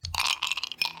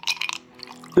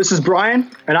This is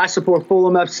Brian, and I support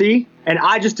Fulham FC, and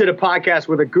I just did a podcast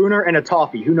with a gooner and a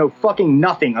toffee who know fucking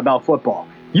nothing about football.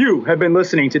 You have been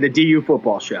listening to the DU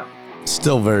Football Show.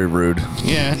 Still very rude.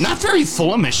 Yeah, not very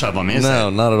Fulhamish of him, is it? No,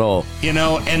 not at all. You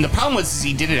know, and the problem was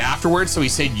he did it afterwards, so he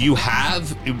said you are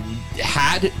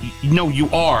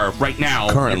right now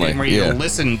currently ready to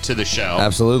listen to the show.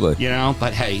 Absolutely. You know,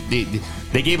 but hey,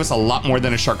 they gave us a lot more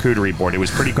than a charcuterie board. It was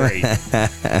pretty great.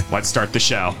 Let's start the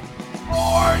show.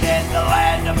 Born in the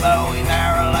land of Bowie,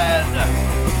 Maryland.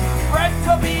 Bred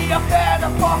to be a fan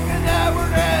of fucking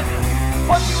Everton.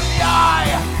 Punch you in the eye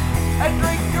and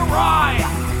drink your rye.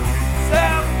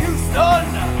 Sam Houston.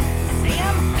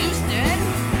 Sam Houston?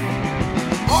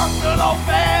 Arsenal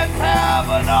fans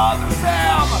have another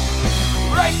Sam.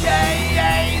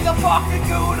 AKA the fucking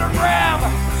Gooner Graham.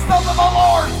 Stump of a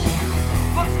lord.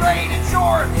 Looks great in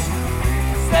shorts.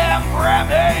 Sam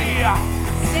Grammy.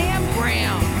 Sam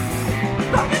Graham.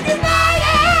 Fucking United!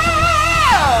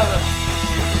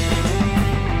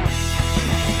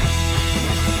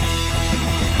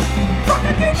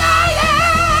 Fucking United!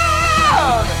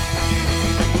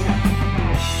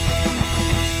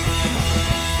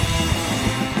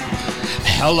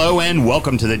 Hello and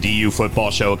welcome to the DU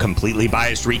Football Show, a completely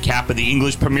biased recap of the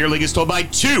English Premier League as told by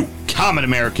two common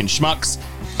American schmucks.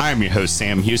 I'm your host,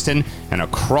 Sam Houston, and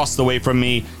across the way from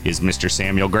me is Mr.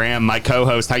 Samuel Graham, my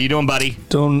co-host. How you doing, buddy?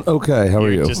 Doing okay. How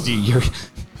are you?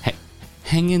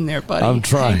 Hang in there, buddy. I'm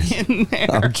trying. Hang in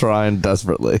there. I'm trying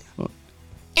desperately.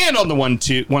 And on the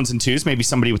ones and twos, maybe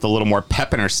somebody with a little more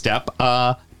pep in her step.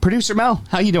 Producer Mel,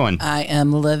 how you doing? I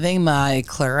am living my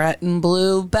claret and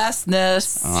blue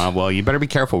bestness. Well, you better be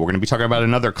careful. We're going to be talking about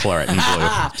another claret and blue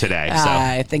today. So.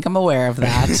 I think I'm aware of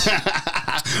that.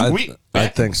 I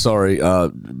think,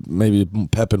 maybe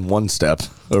pep in one step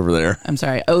over there. I'm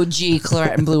sorry. OG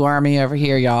claret and blue army over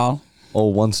here, y'all.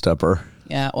 Old one-stepper.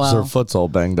 Yeah, So well, her foot's all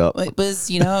banged up. it was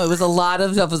a lot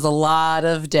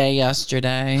of day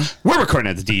yesterday. We're recording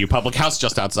at the DU Public House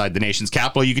just outside the nation's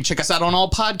capital. You can check us out on all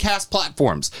podcast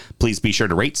platforms. Please be sure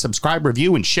to rate, subscribe,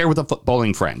 review, and share with a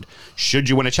footballing friend. Should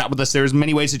you want to chat with us, there's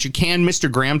many ways that you can.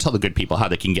 Mr. Graham, tell the good people how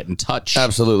they can get in touch.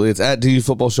 Absolutely. It's at DU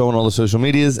Football Show on all the social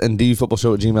medias and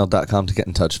dufootballshow@gmail.com to get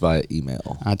in touch via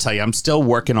email. I'll tell you, I'm still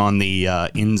working on the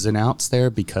ins and outs there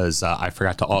because I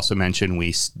forgot to also mention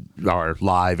we are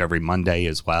live every Monday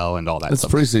as well and all that It's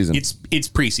stuff. preseason. It's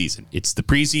preseason. It's the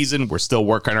preseason. We're still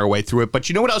working our way through it. But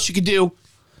you know what else you can do?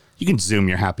 You can Zoom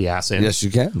your happy ass in. Yes, you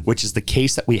can. Which is the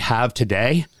case that we have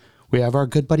today. We have our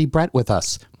good buddy Brett with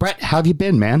us. Brett, how have you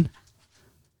been, man?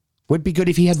 Would be good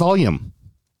if he had volume.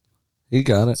 You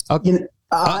got it. Okay.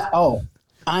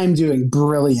 I'm doing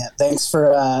brilliant. Thanks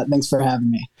for having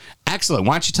me. Excellent.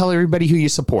 Why don't you tell everybody who you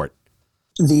support?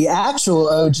 The actual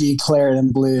OG claret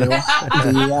and blue, the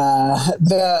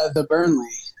Burnley,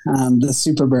 the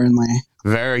Super Burnley.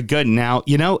 Very good. Now,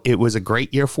 it was a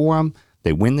great year for them.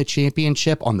 They win the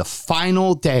championship. On the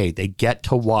final day, they get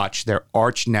to watch their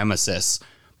arch nemesis,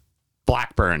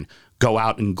 Blackburn, go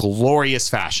out in glorious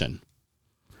fashion.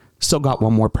 Still got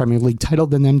one more Premier League title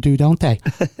than them do, don't they?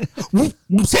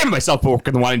 Sam and myself work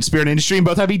in the wine and spirit industry and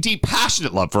both have a deep,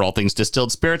 passionate love for all things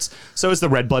distilled spirits. So as the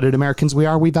red-blooded Americans we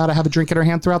are, we vow to have a drink in our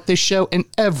hand throughout this show and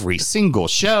every single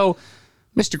show.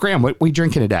 Mr. Graham, what are we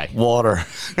drinking today? Water.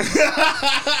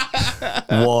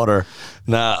 Water.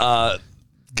 Now,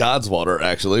 God's water,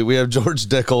 actually. We have George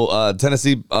Dickel,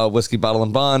 Tennessee whiskey bottle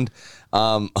and bond.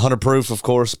 100 proof, of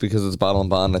course, because it's bottle and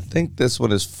bond. I think this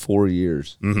one is 4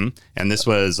 years. Mm-hmm. And this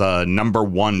was number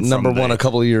one. Number one a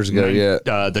couple of years ago,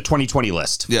 the 2020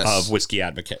 list of Whiskey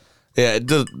Advocate. Yeah,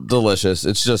 delicious.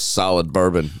 It's just solid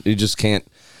bourbon. You just can't.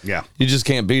 Yeah, you just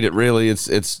can't beat it. Really,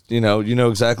 it's you know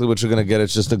exactly what you're gonna get.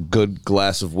 It's just a good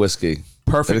glass of whiskey.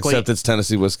 Perfectly, except it's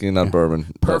Tennessee whiskey, not bourbon.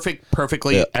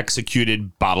 Perfectly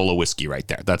executed bottle of whiskey right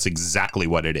there. That's exactly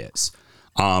what it is.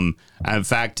 In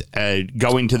fact,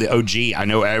 going to the OG, I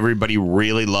know everybody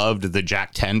really loved the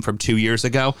Jack 10 from 2 years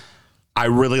ago. I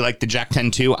really like the Jack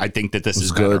 10 too. I think that this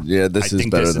is good. Better. Yeah, this is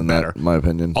better than that, in my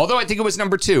opinion. Although I think it was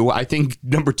number two. I think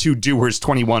number two, Dewars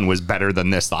 21, was better than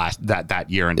this that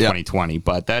year in 2020.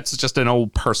 But that's just an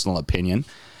old personal opinion.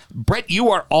 Brett, you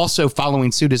are also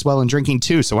following suit as well and drinking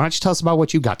too. So why don't you tell us about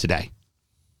what you got today?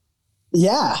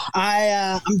 Yeah,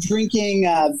 I'm drinking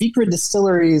Vicra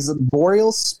Distillery's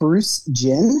Boreal Spruce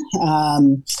Gin.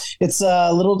 It's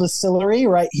a little distillery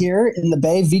right here in the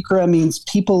Bay. Vicra means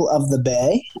people of the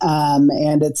Bay,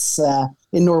 and it's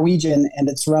in Norwegian, and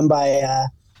it's run by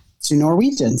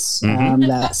Norwegians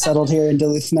that settled here in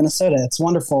Duluth, Minnesota. It's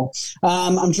wonderful.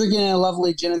 I'm drinking a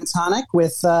lovely gin and tonic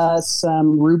with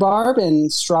some rhubarb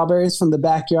and strawberries from the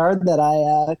backyard that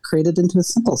I created into a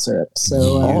simple syrup.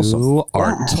 So you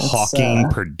are talking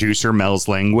producer Mel's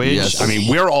language. Yes. I mean,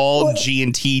 we're all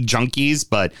G&T junkies,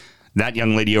 but that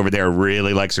young lady over there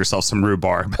really likes herself some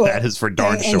rhubarb. That is for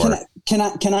darn sure. Can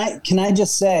I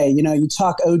just say, you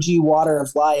talk OG water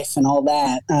of life and all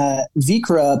that.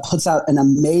 Vikra puts out an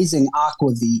amazing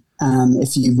aquavit.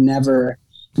 If you've never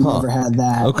had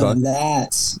that, Okay. and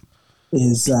that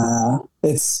is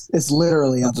it's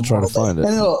literally up to try to find it.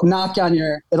 and it'll knock you on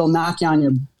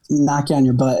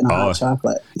your butt in a hot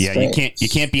chocolate. It's great. You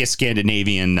can't be a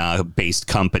Scandinavian based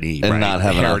company And right? not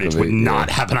have an Heritage aquavit, would not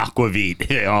yeah. have an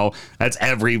aquavit. That's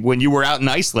when you were out in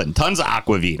Iceland, tons of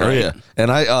aquavit. Right? Oh yeah,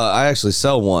 and I actually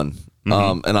sell one,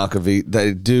 an aquavit.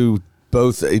 They do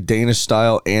both a Danish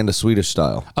style and a Swedish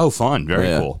style. Oh, fun! Very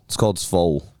Yeah. cool. It's called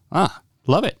Svol.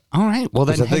 Love it. All right. Well,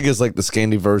 then. Which I think is like the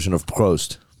Scandi version of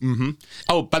Prost.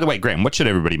 Oh, by the way, Graham, what should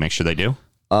everybody make sure they do?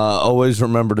 Always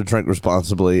remember to drink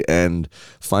responsibly and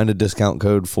find a discount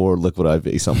code for Liquid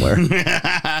IV somewhere.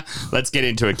 Let's get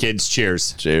into it, kids.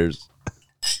 Cheers. Cheers.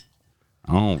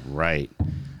 All right.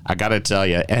 I got to tell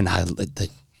you, and the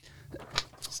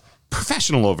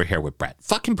professional over here with Brett.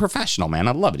 Fucking professional, man.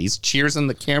 I love it. He's cheersing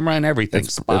the camera and everything.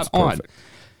 Spot on. Perfect.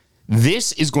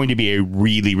 This is going to be a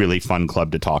really, really fun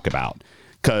club to talk about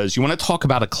because you want to talk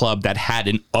about a club that had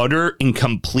an utter and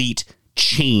complete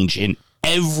change in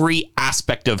every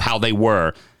aspect of how they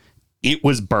were. It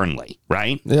was Burnley,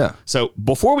 right? Yeah. So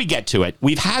before we get to it,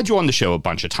 we've had you on the show a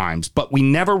bunch of times, but we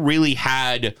never really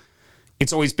had.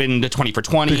 It's always been the 20 for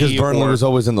 20. Because Burnley was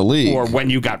always in the league. Or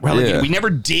when you got relegated. Yeah. We never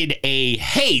did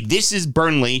hey, this is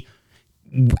Burnley,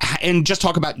 and just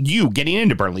talk about you getting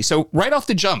into Burnley. So right off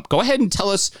the jump, go ahead and tell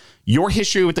us your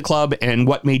history with the club and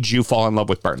what made you fall in love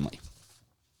with Burnley.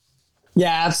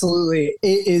 Yeah, absolutely.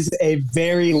 It is a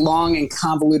very long and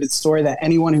convoluted story that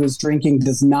anyone who is drinking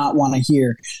does not want to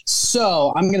hear.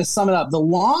 So I'm going to sum it up. The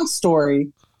long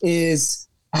story has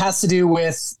to do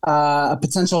with a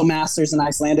potential master's in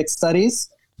Icelandic studies.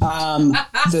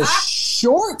 The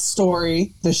short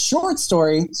story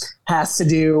has to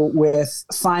do with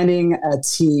finding a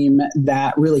team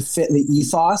that really fit the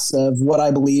ethos of what I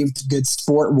believed good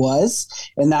sport was,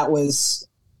 and that was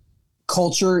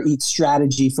culture eats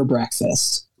strategy for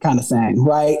breakfast kind of thing,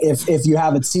 right? If you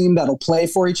have a team that'll play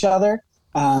for each other,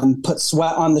 put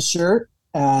sweat on the shirt,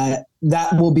 that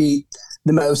will be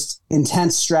the most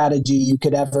intense strategy you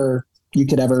could ever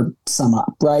sum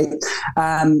up, right?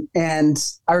 And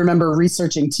I remember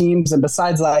researching teams, and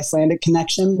besides the Icelandic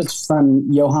connection, it's from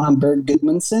Johan Berg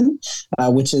Gudmundsson,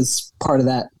 which is part of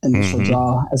that initial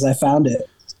draw as I found it.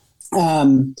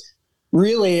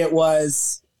 Really, it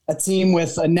was a team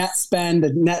with a net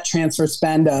transfer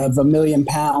spend of £1 million,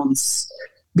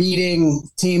 beating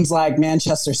teams like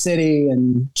Manchester City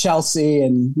and Chelsea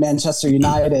and Manchester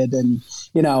United. And,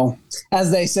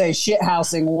 as they say,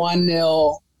 shithousing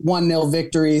 1-0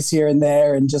 victories here and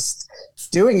there, and just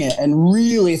doing it and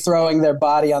really throwing their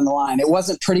body on the line. It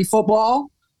wasn't pretty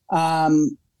football,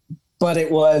 but it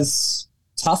was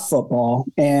tough football.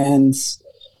 And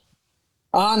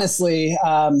honestly,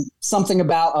 something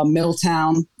about a middle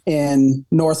town in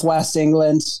Northwest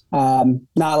England,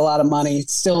 not a lot of money,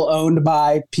 still owned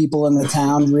by people in the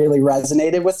town, really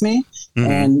resonated with me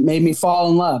and made me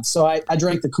fall in love. So I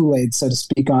drank the Kool-Aid, so to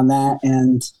speak, on that,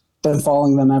 and been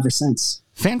following them ever since.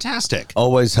 Fantastic.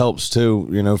 Always helps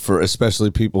too, for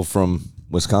especially people from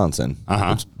Wisconsin.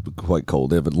 It's quite cold.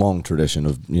 They have a long tradition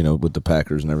of, with the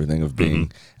Packers and everything, of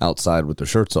being outside with their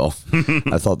shirts off.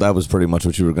 I thought that was pretty much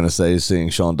what you were going to say, is seeing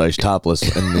Sean Dyche topless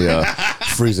in the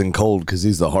freezing cold, because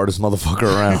he's the hardest motherfucker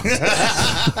around.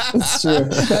 It's true.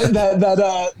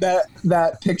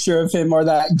 That picture of him, or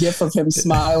that gif of him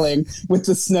smiling with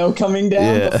the snow coming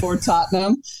down before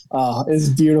Tottenham, is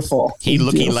beautiful. He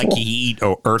looking like he eat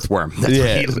earthworm. That's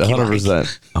what he looking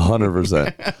 100%.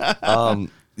 100%.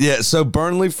 Yeah, so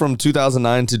Burnley from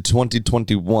 2009 to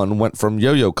 2021 went from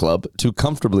yo-yo club to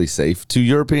comfortably safe to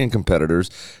European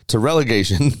competitors to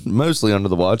relegation, mostly under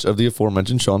the watch of the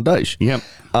aforementioned Sean Dyche. Yep.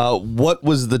 What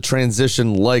was the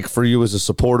transition like for you as a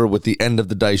supporter with the end of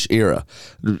the Dyche era?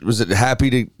 Was it happy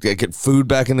to get food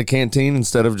back in the canteen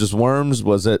instead of just worms?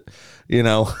 Was it,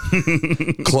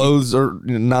 clothes are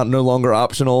no longer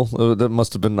optional? That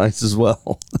must have been nice as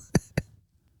well.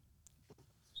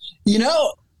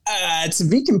 To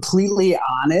be completely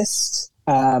honest,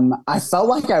 I felt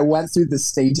like I went through the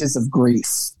stages of grief.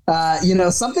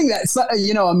 Something that's,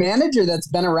 a manager that's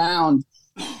been around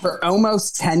for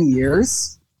almost 10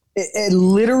 years, it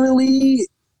literally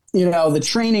the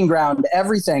training ground,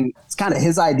 everything. It's kind of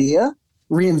his idea,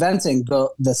 reinventing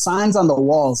the signs on the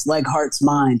walls, leg, hearts,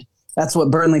 mind. That's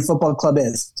what Burnley Football Club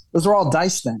is. Those are all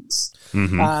Dyche things.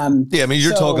 Mm-hmm. Yeah, I mean,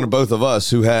 you're talking to both of us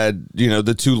who had,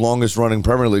 the two longest running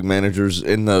Premier League managers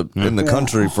in the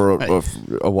country for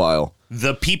a while.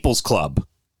 The People's Club,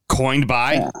 coined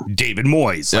by David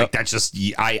Moyes. Yep. Like, that's just,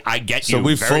 I get you. So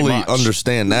we very fully much.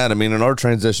 understand that. I mean, in our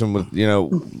transition with,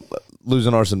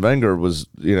 losing Arsene Wenger was,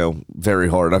 very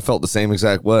hard. I felt the same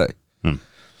exact way.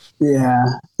 Yeah,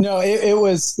 no, it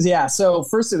was, So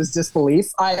first it was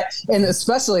disbelief. And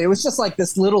especially it was just like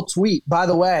this little tweet. By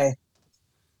the way,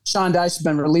 Sean Dyche has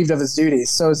been relieved of his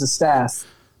duties. So is the staff.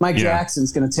 Mike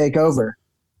Jackson's going to take over.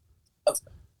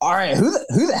 All right, who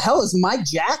the hell is Mike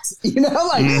Jackson?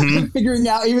 Figuring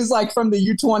out he was like from the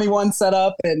U21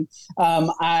 setup, and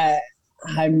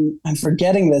I'm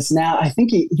forgetting this now. I think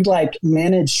he like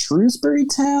managed Shrewsbury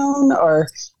Town, or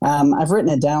I've written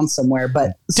it down somewhere.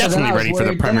 But definitely ready for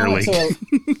the Premier League.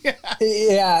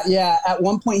 Yeah. At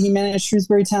one point, he managed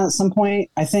Shrewsbury Town. At some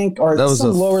point, I think, or that was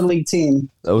some lower league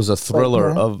team. That was a thriller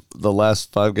of the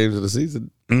last 5 games of the season.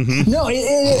 Mm-hmm. No,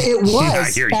 it was. I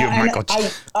hear you, Michael.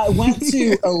 I went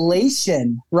to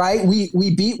elation. Right,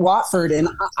 we beat Watford, and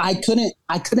I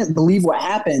couldn't believe what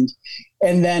happened,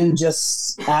 and then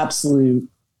just absolute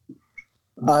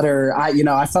utter.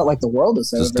 I felt like the world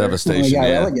was over. Just devastation. When we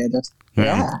got relegated.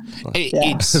 Yeah.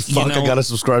 It's I got to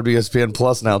subscribe to ESPN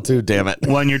Plus now too. Damn it.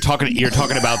 Well, and you're talking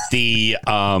about the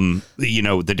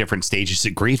the different stages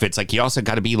of grief. It's like you also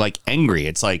got to be like angry.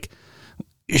 It's like,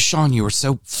 Sean, you were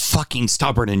so fucking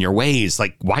stubborn in your ways.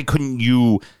 Like, why couldn't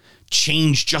you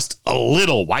change just a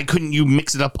little? Why couldn't you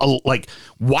mix it up?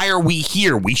 Why are we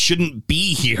here? We shouldn't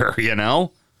be here,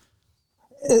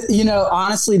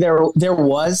 Honestly, there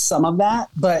was some of that,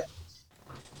 but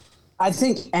I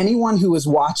think anyone who was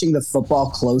watching the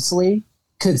football closely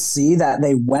could see that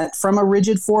they went from a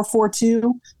rigid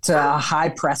 4-4-2 to a high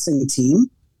pressing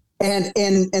team.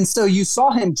 And so you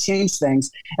saw him change things.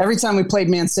 Every time we played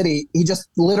Man City, he just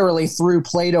literally threw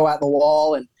Play-Doh at the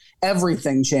wall and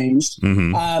everything changed.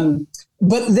 Mm-hmm.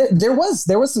 But there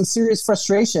was some serious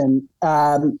frustration,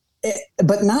 but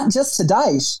not just to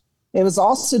Dyche. It was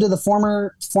also to the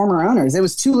former owners. It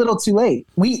was too little, too late.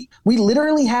 We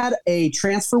literally had a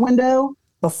transfer window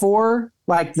before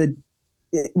the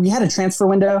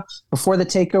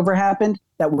takeover happened.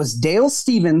 That was Dale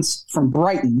Stephens from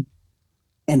Brighton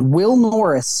and Will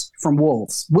Norris from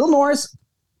Wolves. Will Norris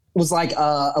was like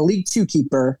a League Two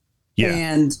keeper,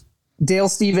 and Dale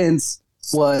Stephens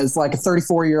was like a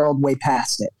 34-year-old way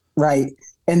past it, right?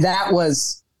 And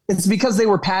it's because they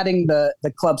were padding the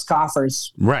club's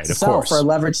coffers, right? To of sell course, for a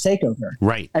leverage takeover,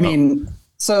 right? I mean,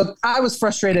 so I was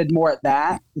frustrated more at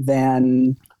that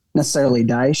than necessarily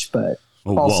Dyche, but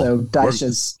also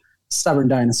Dyche's stubborn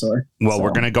dinosaur. Well,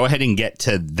 we're going to go ahead and get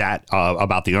to that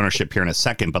about the ownership here in a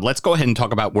second, but let's go ahead and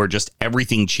talk about where just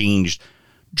everything changed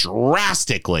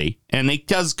drastically, and it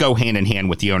does go hand in hand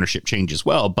with the ownership change as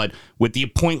well. But with the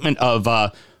appointment of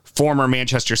former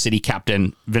Manchester City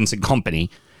captain Vincent Kompany,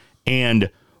 and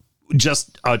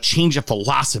just a change of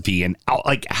philosophy, and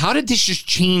how did this just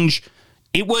change?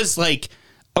 It was like,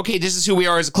 okay, this is who we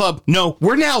are as a club. No,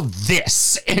 we're now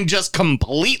this, and just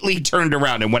completely turned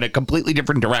around and went a completely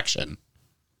different direction.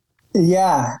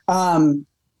 Yeah. I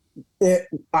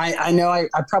know I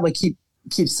probably keep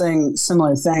saying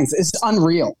similar things. It's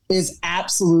unreal. It's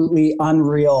absolutely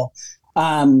unreal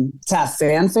to have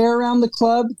fanfare around the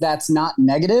club. That's not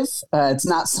negative. It's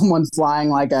not someone flying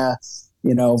like the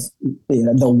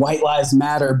White Lives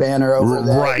Matter banner over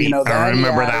there. Right. I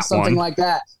remember that something one. Like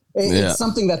that. It's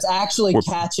something that's actually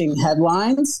catching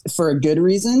headlines for a good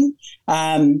reason.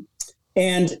 And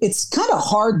it's kind of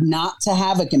hard not to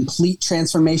have a complete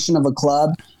transformation of a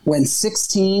club when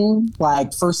 16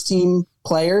 first team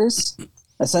players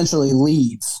essentially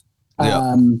leave.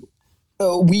 Yeah.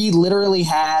 We literally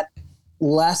had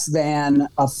less than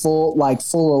a full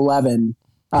 11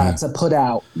 to put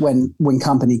out when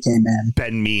Kompany came in.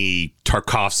 Ben Mee,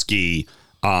 Tarkovsky,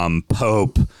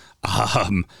 Pope,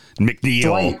 McNeil,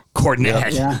 Dwight.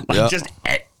 Cornette, Yeah. just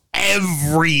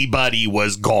everybody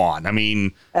was gone. I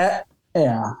mean,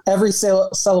 every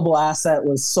sellable asset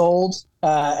was sold.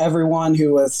 Everyone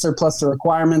who was surplus to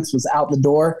requirements was out the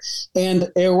door,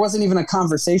 and there wasn't even a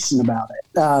conversation about it.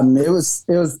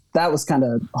 That was kind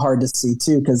of hard to see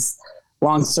too, because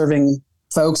long-serving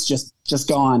folks just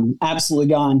gone,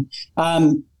 absolutely gone,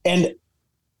 and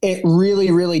it really,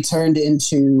 really turned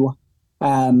into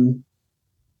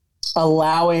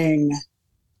allowing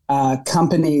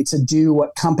Kompany to do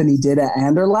what Kompany did at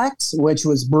Anderlecht, which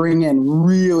was bring in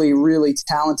really, really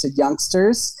talented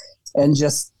youngsters and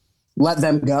just let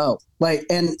them go. Like,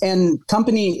 and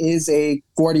Company is a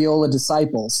Guardiola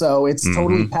disciple, so it's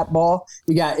totally pep ball.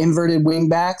 You got inverted wing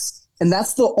backs, and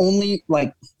that's the only,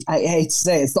 like, I hate to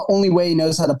say, it's the only way he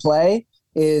knows how to play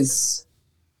is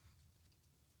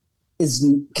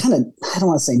kind of, I don't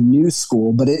want to say new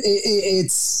school, but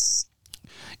it's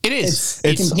It is.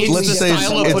 It's let's just say a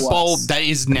style of it's- football that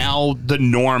is now the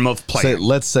norm of play.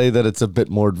 Let's say that it's a bit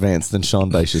more advanced than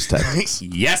Sean Dyche's tactics.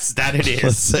 Yes, that it is.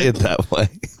 Let's say it that way.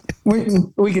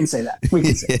 we can say that. We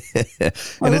can say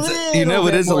it. And it's, you know,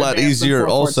 it is a lot easier.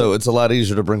 Also, it's a lot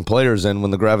easier to bring players in when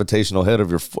the gravitational head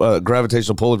of your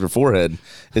gravitational pull of your forehead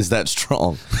is that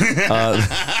strong.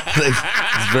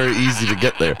 It's very easy to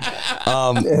get there.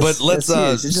 But let's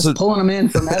it's just pulling them in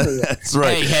from everywhere. that's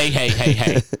right.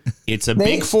 Hey. It's a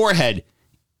big forehead.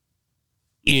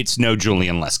 It's no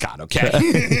Julian Lescott, okay?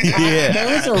 Yeah. There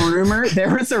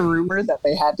was a rumor that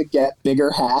they had to get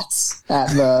bigger hats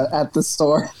at the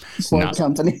store for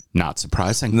Company. Not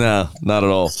surprising. No, not at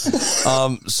all.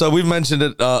 So we've mentioned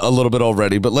it a little bit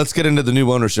already, but let's get into the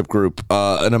new ownership group,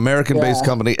 an American-based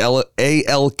company,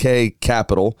 ALK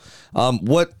Capital.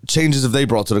 What changes have they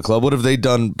brought to the club? What have they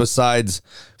done besides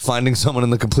finding someone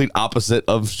in the complete opposite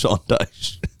of Sean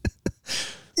Dyche?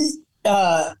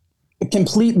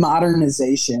 Complete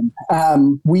modernization.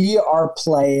 We are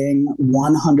playing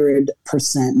 100%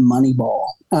 Moneyball.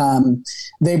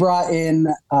 They brought in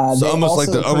So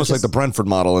almost like the Brentford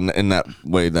model in that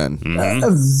way. Then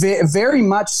very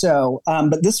much so.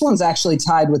 But this one's actually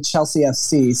tied with Chelsea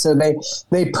FC. So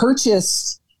they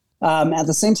purchased at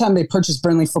the same time they purchased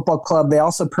Burnley Football Club. They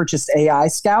also purchased AI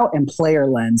Scout and Player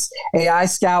Lens. AI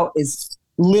Scout is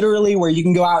literally where you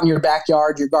can go out in your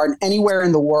backyard, your garden, anywhere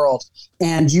in the world,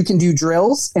 and you can do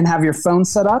drills and have your phone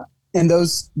set up, and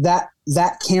that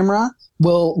camera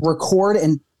will record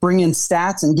and bring in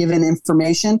stats and give in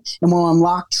information, and will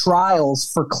unlock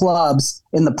trials for clubs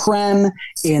in the Prem,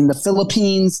 in the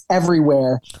Philippines,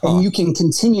 everywhere, and you can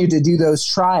continue to do those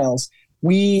trials.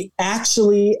 We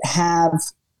actually have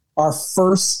our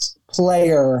first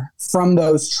player from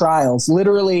those trials,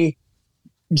 literally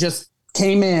just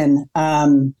came in,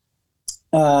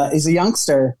 is a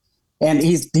youngster, and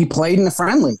he played in the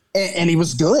friendly, and he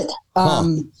was good.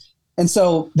 And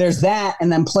so there's that,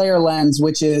 and then Player Lens,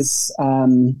 which is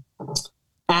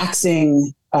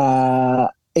axing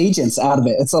agents out of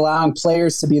it. It's allowing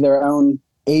players to be their own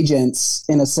agents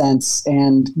in a sense,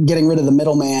 and getting rid of the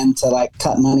middleman to like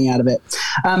cut money out of it.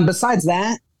 Besides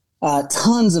that,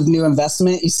 tons of new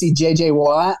investment. You see JJ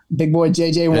Watt, big boy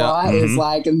JJ Watt is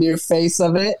like a new face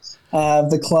of it.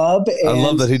 The club. I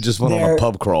love that he just went on a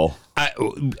pub crawl.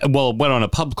 Went on a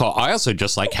pub crawl. I also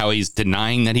just like how he's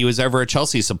denying that he was ever a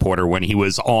Chelsea supporter when he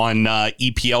was on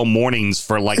EPL mornings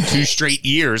for like 2 straight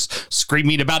years,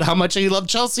 screaming about how much he loved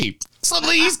Chelsea.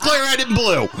 Suddenly he's clear-eyed and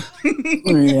blue.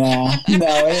 Yeah,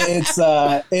 no, it's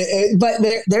but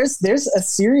there's a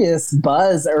serious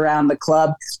buzz around the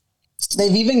club.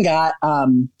 They've even got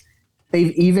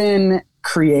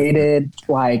created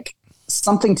like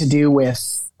something to do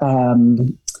with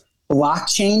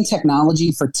blockchain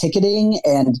technology for ticketing.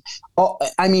 And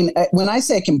I mean, when I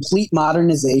say a complete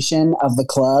modernization of the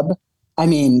club, I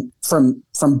mean from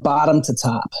bottom to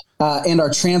top. And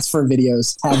our transfer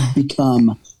videos have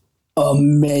become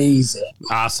amazing.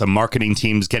 Awesome. Marketing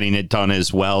team's getting it done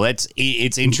as well. It's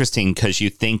interesting because you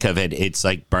think of it, it's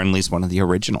like Burnley's one of the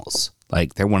originals.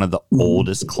 Like they're one of the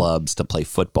oldest clubs to play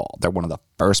football. They're one of the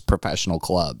first professional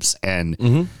clubs, and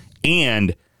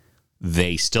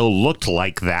they still looked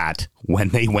like that when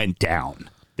they went down.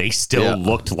 They still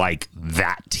looked like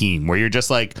that team where you're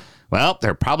just like, well,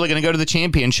 they're probably going to go to the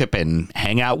championship and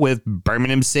hang out with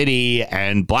Birmingham City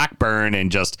and Blackburn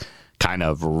and just kind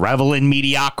of revel in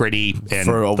mediocrity and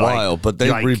for a while, but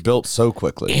they rebuilt so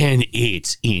quickly. And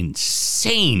it's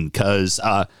insane because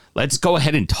let's go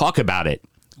ahead and talk about it.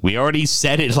 We already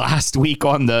said it last week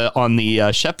on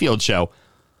the Sheffield show.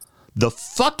 The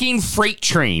fucking freight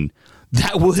train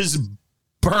that was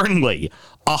Burnley,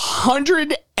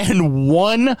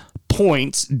 101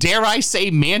 points, dare I say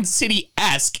Man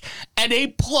City-esque, and a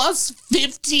plus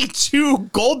 52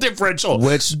 goal differential.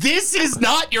 This is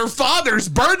not your father's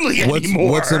Burnley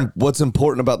anymore. What's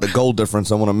important about the goal difference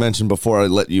I want to mention before I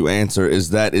let you answer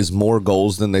is that is more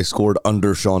goals than they scored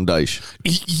under Sean Dyche.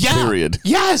 Yeah. Period.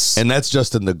 Yes. And that's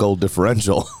just in the goal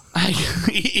differential.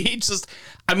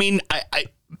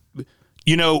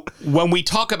 You know, when we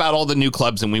talk about all the new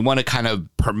clubs and we want to kind of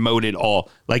promote it all,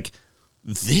 like,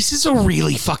 this is a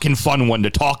really fucking fun one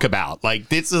to talk about. Like,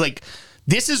 this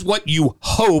is what you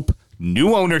hope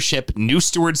new ownership, new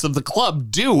stewards of the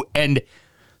club do. And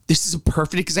this is a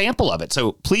perfect example of it.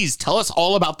 So please tell us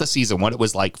all about the season, what it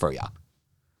was like for you.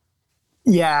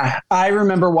 Yeah, I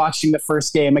remember watching the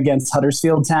first game against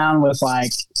Huddersfield Town with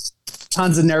like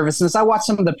tons of nervousness. I watched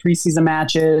some of the preseason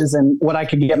matches and what I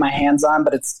could get my hands on,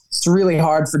 but it's really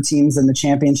hard for teams in the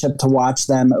championship to watch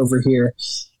them over here.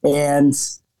 And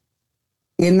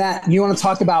in that, you want to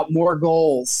talk about more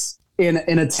goals in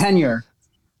a tenure.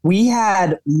 We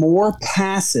had more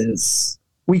passes.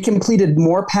 We completed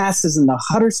more passes in the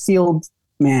Huddersfield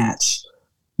match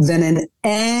than in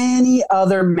any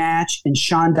other match in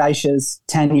Sean Dyche's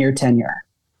 10-year tenure.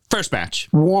 First match.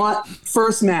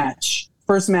 First match.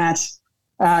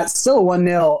 Still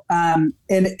 1-0.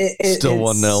 And Still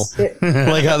 1-0.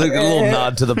 Like how the little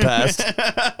nod to the past.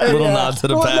 Nod to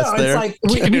the past there. It's like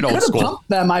we could have pumped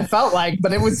them, I felt like,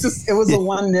 but it was a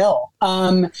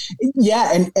 1-0.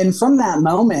 Yeah, and from that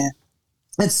moment,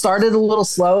 it started a little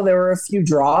slow. There were a few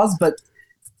draws, but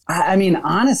I mean,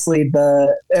 honestly,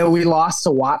 we lost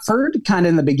to Watford kind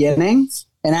of in the beginning,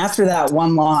 and after that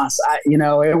one loss,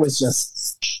 it was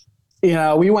just,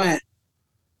 we went.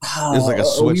 It's like a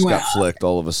switch got flicked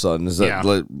all of a sudden. Is that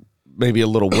like maybe a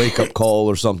little wake up call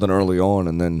or something early on,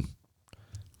 and then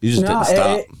you just didn't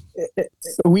stop?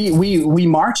 We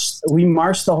marched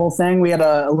the whole thing. We had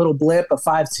a little blip, a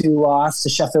 5-2 loss to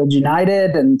Sheffield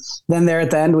United, and then there at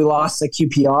the end we lost to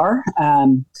QPR.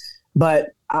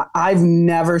 But I've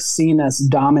never seen us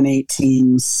dominate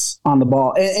teams on the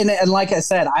ball. And like I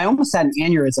said, I almost had an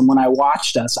aneurysm when I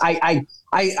watched us. I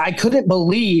couldn't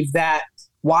believe that.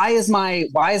 Why is my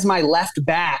left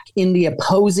back in the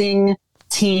opposing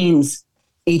team's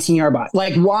 18-yard box?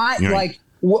 Like why? Yeah. Like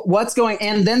what's going?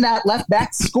 And then that left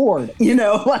back scored.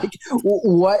 Like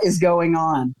what is going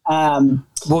on?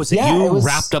 What was it? Yeah, you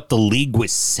wrapped up the league with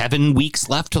 7 weeks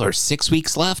left or 6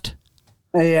 weeks left.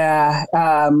 Yeah,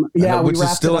 which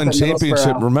is still in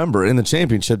championship. Remember, in the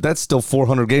championship, that's still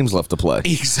 400 games left to play.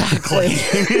 Exactly.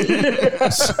 It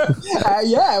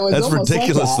was. That's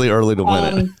ridiculously early to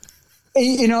win it.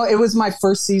 It was my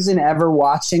first season ever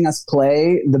watching us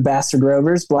play the Bastard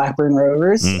Rovers, Blackburn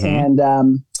Rovers, and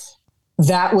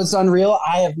that was unreal.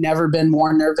 I have never been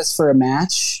more nervous for a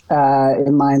match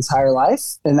in my entire life,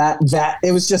 and that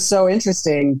it was just so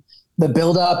interesting. The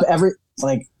build up,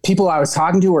 people I was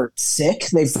talking to were sick.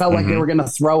 They felt like they were going to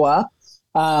throw up.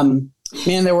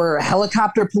 There were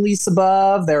helicopter police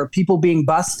above. There were people being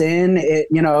bussed in. It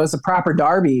was a proper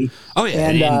derby. Oh yeah,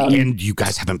 and you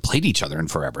guys haven't played each other in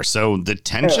forever, so the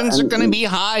tensions are going to be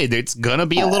high. It's going to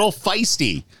be a little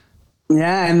feisty.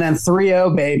 Yeah, and then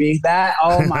 3-0, baby. That,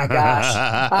 oh my gosh.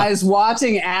 I was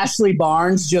watching Ashley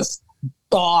Barnes just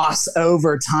boss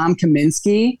over Tom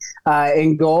Kaminsky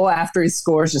in goal after he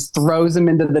scores, just throws him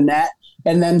into the net.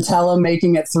 And then Tella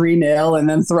making it 3-0 and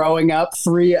then throwing up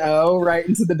 3-0 right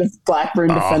into the Blackburn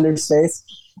defender's face.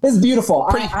 It's beautiful.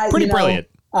 Pretty brilliant.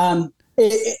 I'm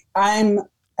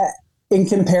in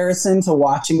comparison to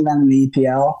watching them in the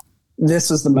EPL, this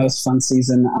was the most fun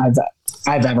season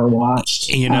I've ever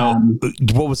watched.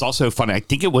 What was also fun, I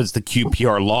think it was the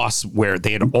QPR loss where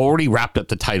they had already wrapped up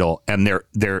the title and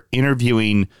they're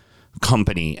interviewing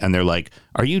company and they're like,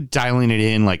 "Are you dialing it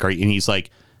in?" He's like,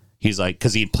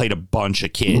 because he had played a bunch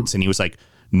of kids, and he was like,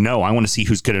 "No, I want to see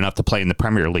who's good enough to play in the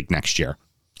Premier League next year."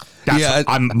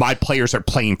 My players are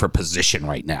playing for position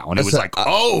right now, and it was like,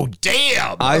 "Oh,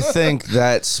 damn!" I think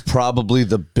that's probably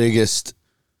the biggest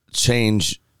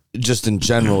change, just in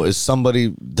general, is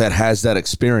somebody that has that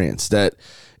experience that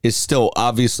is still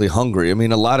obviously hungry. I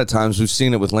mean, a lot of times we've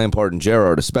seen it with Lampard and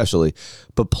Gerrard, especially,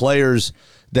 but players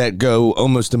that go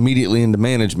almost immediately into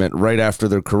management right after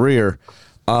their career.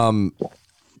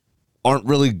 Aren't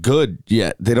really good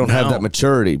yet. They don't have that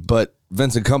maturity, but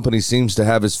Vincent Kompany seems to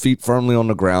have his feet firmly on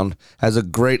the ground, has a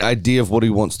great idea of what he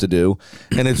wants to do,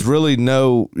 and it's really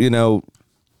no,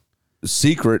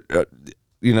 secret,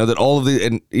 that all of the,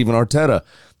 and even Arteta,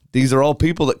 these are all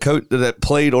people that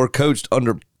played or coached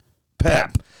under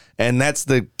Pep, and that's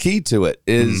the key to it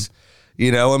is,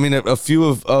 a few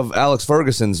of Alex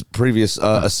Ferguson's previous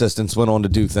assistants went on to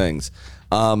do things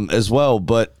as well,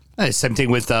 but same thing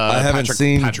with Patrick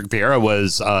Vieira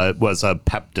was a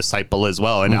Pep disciple as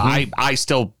well, and I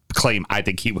still claim I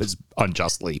think he was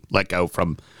unjustly let go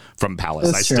from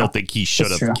Palace. That's still think he should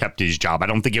have kept his job. I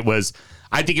think it was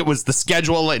the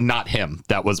schedule and not him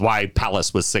that was why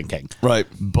Palace was sinking. Right,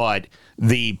 but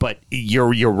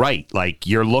you're right. Like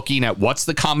you're looking at what's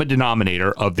the common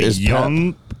denominator of the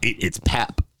young. It's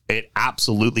Pep. It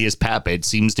absolutely is Pep. It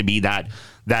seems to be that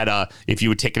if you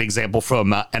would take an example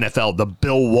from NFL, the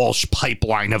Bill Walsh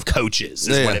pipeline of coaches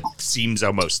is what it seems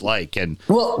almost like. And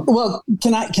well,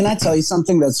 can I tell you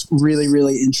something that's really,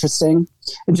 really interesting?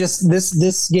 Just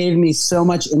this gave me so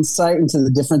much insight into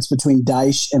the difference between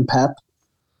Dyche and Pep.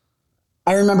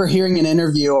 I remember hearing an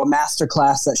interview, a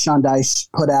masterclass that Sean Dyche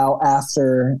put out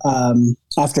after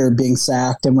being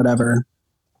sacked and whatever.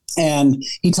 And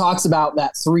he talks about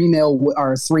that 3-0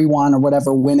 or 3-1 or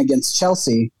whatever win against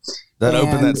Chelsea. That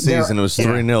opened that season. It was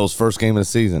 3-0, first game of the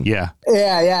season. Yeah.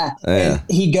 Yeah. And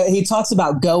he talks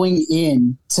about going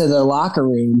in to the locker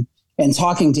room and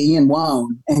talking to Ian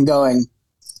Wone and going,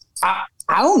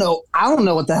 I don't know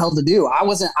what the hell to do. I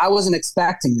wasn't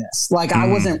expecting this. Like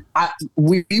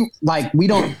we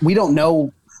don't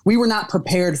know. We were not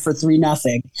prepared for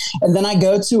 3-0. And then I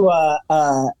go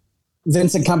to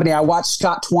Vincent Company. I watched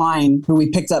Scott Twine, who we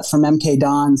picked up from MK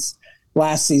Dons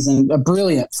last season, a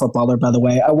brilliant footballer, by the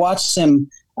way. I watched him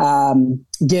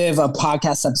give a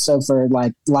podcast episode for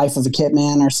like Life of a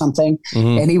Kitman or something.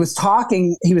 Mm-hmm. And he was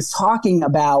talking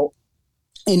about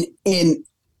in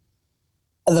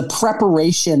the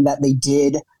preparation that they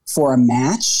did for a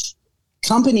match.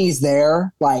 Companies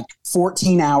there like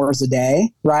 14 hours a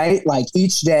day, right? Like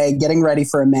each day getting ready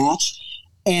for a match.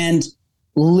 And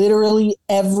literally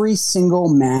every single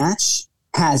match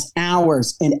has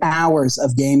hours and hours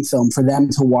of game film for them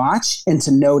to watch and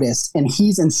to notice. And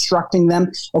he's instructing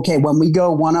them, okay, when we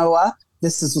go 1-0 up,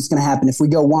 this is what's going to happen. If we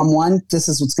go 1-1, this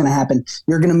is what's going to happen.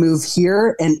 You're going to move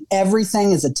here. And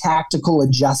everything is a tactical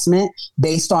adjustment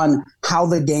based on how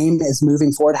the game is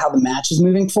moving forward, how the match is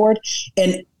moving forward.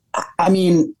 And I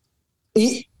mean,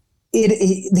 he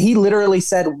literally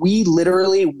said, we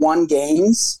literally won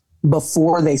games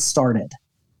before they started.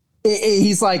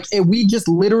 He's like, we just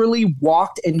literally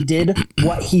walked and did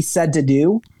what he said to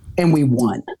do, and we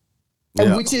won,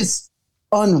 which is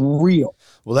unreal.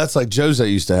 Well, that's like Jose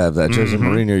used to have that. Jose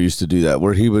Mourinho used to do that,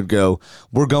 where he would go,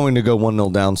 we're going to go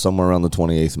 1-0 down somewhere around the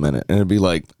 28th minute. And it'd be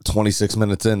like 26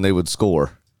 minutes in, they would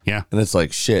score. Yeah. And it's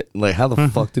like, shit, like, how the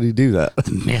fuck did he do that?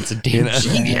 Man's a damn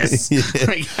genius.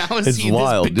 Like, how is he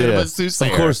wild, this big of a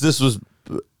soothsayer? Of course, this was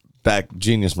back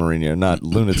genius Mourinho, not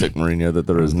lunatic Mourinho that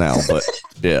there is now, but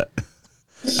yeah.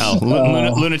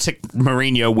 Lunatic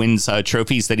Mourinho wins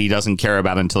trophies that he doesn't care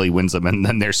about until he wins them, and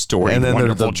then they're stored. And then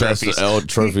they're the trophies. best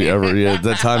trophy ever. Yeah,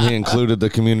 that time he included the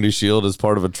Community Shield as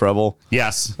part of a treble.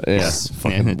 Yes,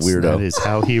 fucking weirdo. That is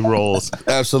how he rolls.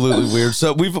 Absolutely weird.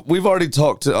 So we've already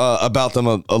talked about them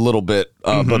a little bit,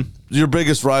 but your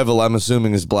biggest rival, I'm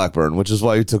assuming, is Blackburn, which is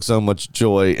why you took so much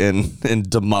joy in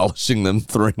demolishing them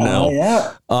 3-0.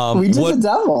 Yeah, we did the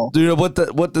double. Do you know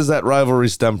what does that rivalry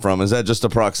stem from? Is that just a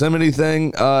proximity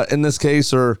thing in this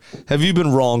case, or have you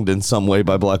been wronged in some way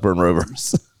by Blackburn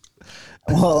Rovers?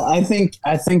 Well, I think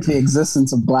the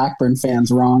existence of Blackburn fans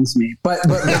wrongs me, but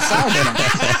besides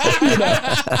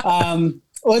that,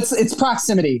 well, it's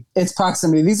proximity. It's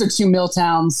proximity. These are two mill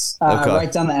towns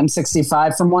right down the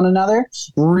M65 from one another,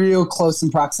 real close in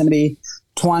proximity,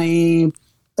 20,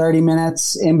 30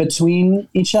 minutes in between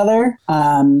each other.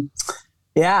 So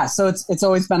it's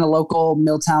always been a local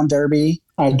Milltown derby.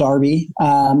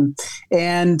 And,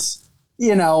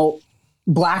 you know,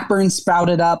 Blackburn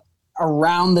sprouted up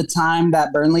around the time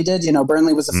that Burnley did. You know,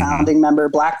 Burnley was a founding member.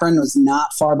 Blackburn was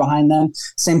not far behind them.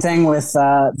 Same thing with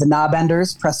the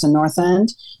Knobenders, Preston North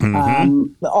End.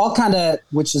 All kind of,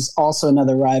 which is also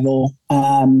another rival.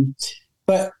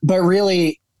 But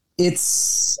really,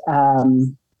 it's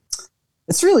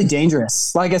really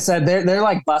dangerous. Like I said, they're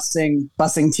like busing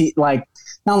like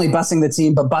not only busing the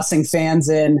team, but busing fans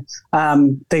in.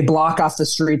 They block off the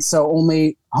streets, so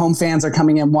only home fans are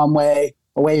coming in one way.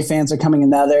 Away fans are coming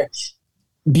in the other.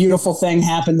 Beautiful thing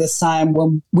happened this time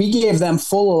when we gave them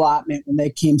full allotment when they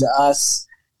came to us.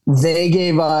 They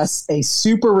gave us a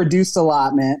super reduced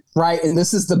allotment, right? And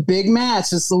this is the big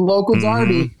match. It's the local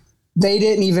derby. They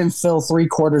didn't even fill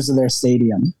 3/4 of their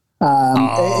stadium.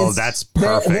 That's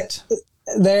perfect.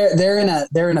 They're in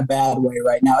a bad way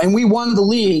right now, and we won the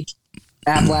league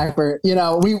at Blackburn. You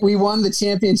know, we won the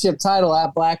championship title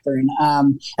at Blackburn,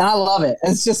 and I love it.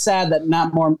 It's just sad that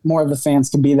not more of the fans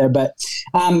can be there, but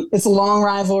it's a long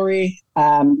rivalry.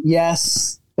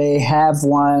 Yes, they have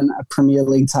won a Premier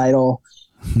League title.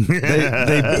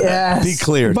 Yes. Be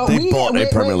clear, but they bought a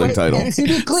Premier League title. To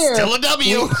be clear, still a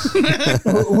W.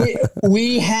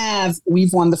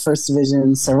 We've won the first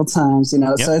division several times. You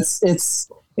know, so it's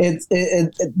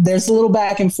there's a little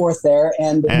back and forth there,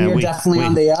 and we're definitely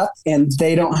on the up, and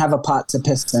they don't have a pot to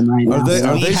piss in right now.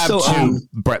 Are they have still two?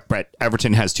 Brett,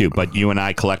 Everton has two, but you and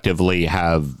I collectively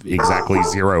have exactly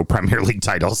 0 Premier League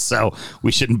titles, so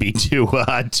we shouldn't be too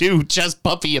chest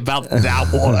puffy about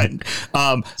that one.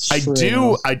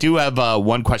 I do have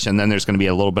one question, and then there's going to be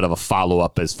a little bit of a follow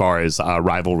up as far as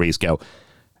rivalries go.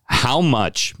 How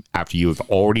much, after you've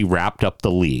already wrapped up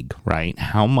the league, right?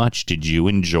 How much did you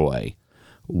enjoy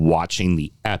watching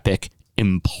the epic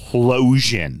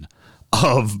implosion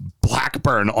of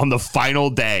Blackburn on the final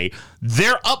day.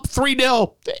 They're up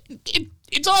 3-0.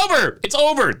 It's over. It's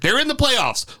over. They're in the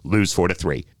playoffs. Lose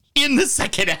 4-3 in the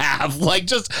second half. Like,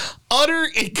 just utter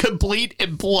and complete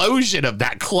implosion of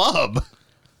that club.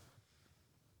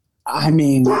 I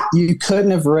mean, you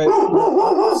couldn't have written.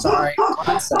 Sorry.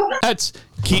 That's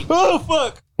key. Oh,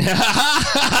 fuck.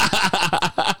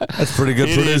 That's pretty good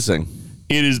producing.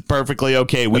 It is perfectly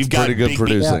okay. We've got pretty good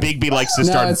producing. Big B likes to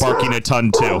start barking a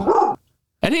ton too.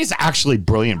 And it's actually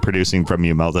brilliant producing from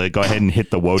you, Melda. Go ahead and hit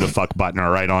the "woe to fuck" button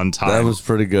right on time. That was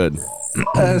pretty good.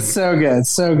 So good,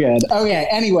 so good. Okay,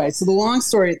 anyway, so the long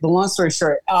story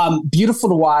short, beautiful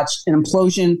to watch. An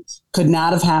implosion could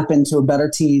not have happened to a better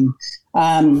team.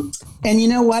 And you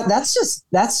know what? That's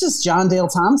just John Dale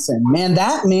Thompson, man.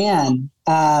 That man.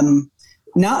 I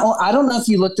don't know if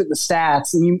you looked at the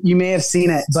stats, and you may have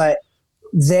seen it, but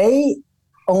they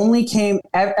only came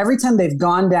every time they've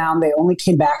gone down. They only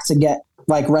came back to get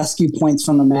like rescue points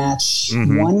from the match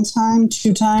one time,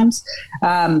 two times.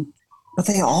 But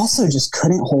they also just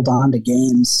couldn't hold on to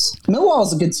games.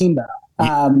 Millwall's a good team, though.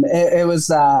 It was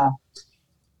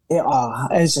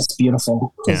just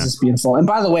beautiful. It was just beautiful. And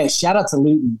by the way, shout out to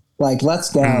Luton. Like, let's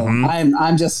go. I'm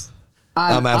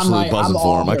absolutely buzzing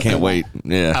for him. I can't wait.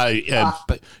 Yeah.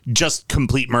 But just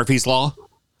complete Murphy's Law.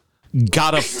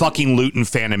 Got a fucking Luton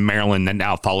fan in Maryland that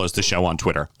now follows the show on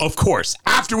Twitter. Of course,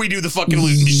 after we do the fucking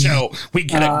Luton show, we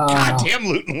get a goddamn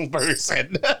Luton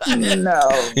person.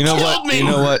 No. You know what? You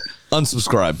know what?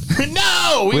 Unsubscribe.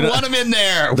 No, we want him in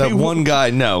there. That one guy,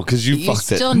 no, because you fucked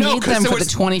it. Still need them for the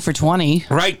 20 for 20.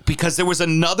 Right, because there was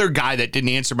another guy that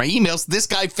didn't answer my emails. This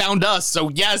guy found us. So,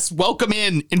 yes, welcome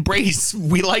in. Embrace.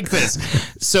 We like this.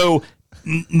 So,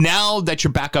 now that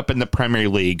you're back up in the Premier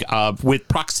League, with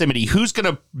proximity, who's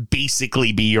going to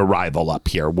basically be your rival up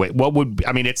here? What would,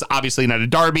 I mean, it's obviously not a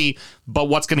derby, but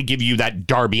what's going to give you that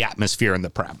derby atmosphere in the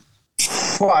Prem?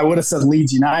 Well, I would have said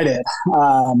Leeds United,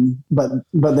 but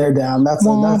they're down. That's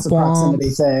a proximity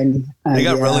thing. They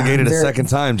got relegated a second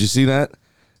time. Did you see that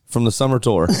from the summer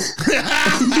tour?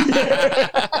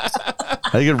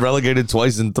 They get relegated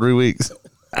twice in 3 weeks.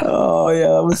 Oh yeah,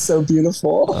 that was so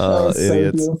beautiful. That was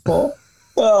so beautiful.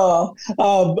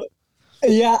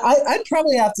 Yeah, I'd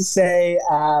probably have to say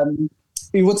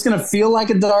what's going to feel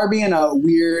like a derby in a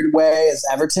weird way is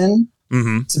Everton.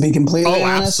 To be completely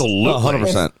honest, absolutely,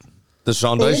 100%. The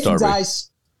Sean Dyche derby.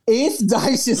 If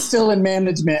Dyche is still in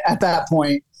management at that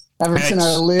point, Everton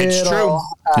are a little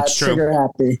trigger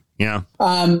happy. Yeah.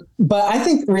 But I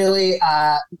think really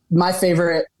my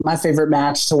favorite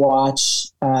match to watch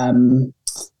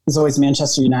is always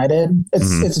Manchester United.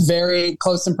 It's very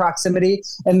close in proximity,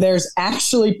 and there's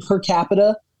actually per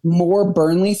capita more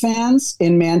Burnley fans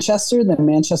in Manchester than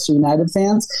Manchester United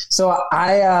fans. So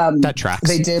that tracks.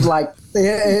 They did like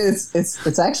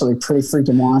it's actually pretty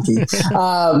freaking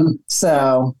wonky.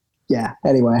 So yeah.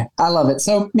 Anyway, I love it.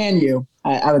 So Man U,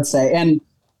 I would say, and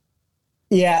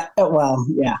yeah,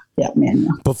 Man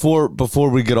U. Before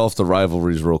we get off the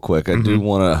rivalries real quick, I do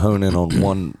want to hone in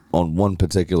on one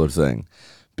particular thing,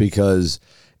 because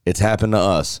it's happened to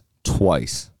us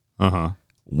twice.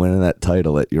 Winning that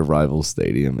title at your rival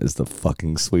stadium is the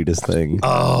fucking sweetest thing.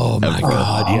 Oh my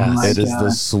God, yes. It is the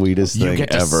sweetest thing ever. You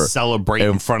get to celebrate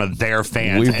in front of their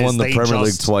fans. We've won the Premier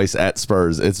League twice at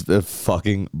Spurs. It's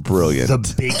fucking brilliant.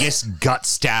 The biggest gut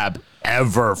stab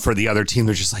ever for the other team.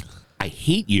 They're just like, I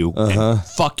hate you and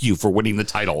fuck you for winning the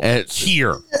title.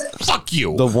 Here. Fuck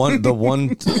you.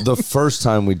 The first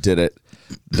time we did it,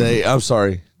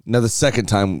 the second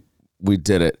time we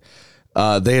did it,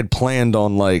 they had planned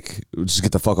on like, just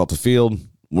get the fuck off the field.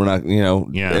 We're not,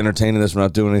 entertaining this. We're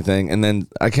not doing anything. And then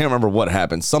I can't remember what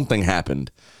happened. Something happened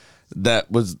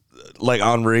that was like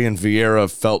Henry and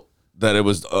Vieira felt that it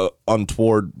was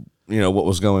untoward, what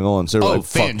was going on. So they're like,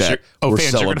 fuck that. We're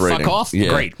fans, celebrating. You're going to fuck off? Yeah.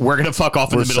 Great. We're going to fuck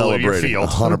off in the middle of your field.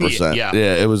 100%. Yeah,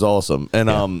 it was awesome.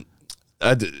 And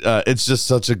it's just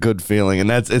such a good feeling, and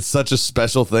it's such a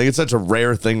special thing. It's such a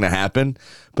rare thing to happen,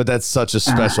 but that's such a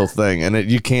special thing, and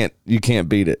you can't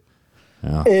beat it.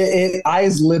 Yeah. I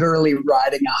was literally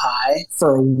riding a high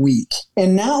for a week,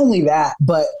 and not only that,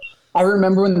 but I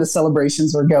remember when the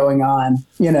celebrations were going on.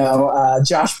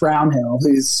 Josh Brownhill,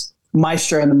 who's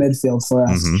maestro in the midfield for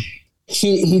us,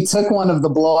 he took one of the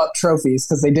blow up trophies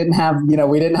because we didn't have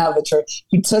the trophy.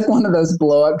 He took one of those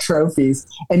blow up trophies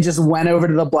and just went over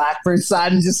to the Blackburn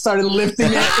side and just started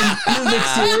lifting it through the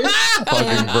tears.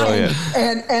 Fucking brilliant.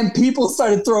 And people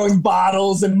started throwing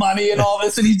bottles and money and all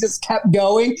this, and he just kept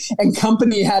going. And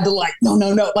company had to no,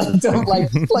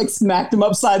 don't smacked him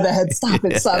upside the head. Stop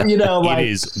it, stop. It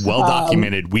is well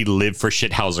documented. We live for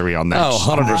shithousery on that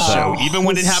 100%. show. Even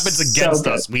when it happens against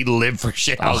us, we live for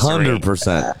shithousery.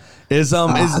 100%.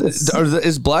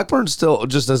 Is Blackburn still,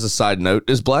 just as a side note,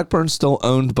 is Blackburn still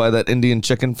owned by that Indian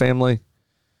chicken family?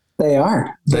 They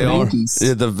are. They are. Yankees.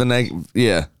 Yeah,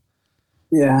 Yeah.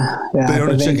 Yeah. They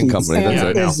own a chicken company.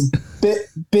 And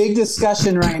big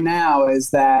discussion right now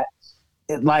is that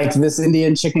this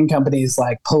Indian chicken company is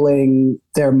pulling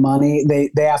their money.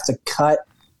 They have to cut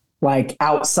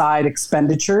outside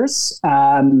expenditures,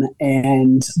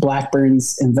 and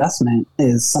Blackburn's investment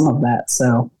is some of that.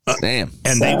 So damn.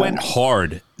 And they went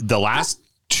hard the last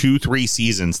 2-3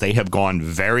 seasons. They have gone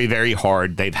very, very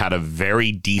hard. They've had a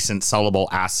very decent sellable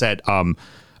asset.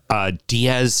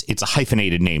 Diaz, it's a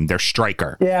hyphenated name. They're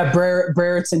striker. Yeah,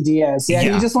 Brereton Diaz. Yeah,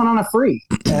 he just went on a free.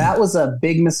 That was a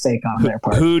big mistake on their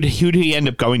part. Who did he end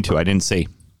up going to? I didn't see.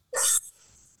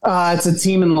 It's a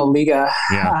team in La Liga.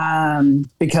 Yeah.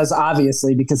 Because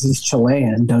he's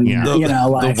Chilean, don't you?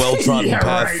 The well-trodden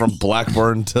path from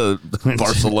Blackburn to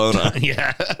Barcelona.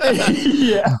 Yeah.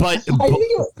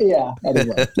 Yeah.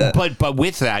 Anyway. But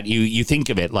with that, you think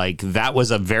of it that was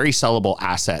a very sellable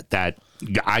asset that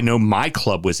I know my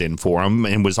club was in for him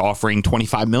and was offering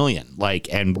 25 million,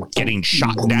 and getting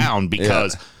shot down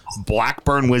because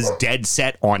Blackburn was dead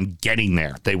set on getting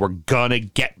there. They were gonna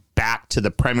get back to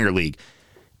the Premier League.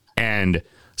 And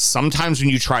sometimes when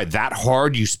you try that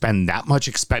hard, you spend that much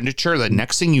expenditure, the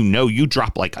next thing you know, you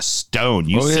drop like a stone.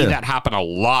 You see that happen a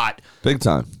lot. Big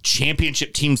time.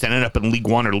 Championship teams that end up in League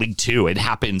One or League Two, it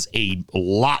happens a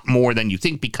lot more than you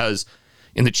think, because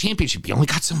in the championship, you only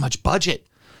got so much budget.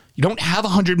 You don't have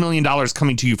 $100 million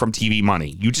coming to you from TV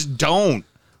money. You just don't.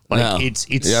 It's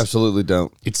you absolutely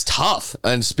don't. It's tough.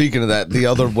 And speaking of that, the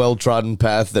other well-trodden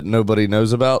path that nobody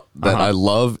knows about that I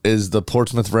love is the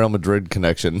Portsmouth Real Madrid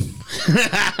connection.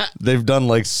 They've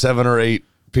done 7 or 8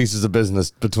 pieces of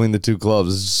business between the two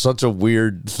clubs. It's such a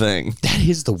weird thing. That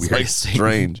is the weirdest thing.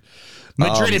 Strange.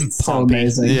 Madrid and Pompey.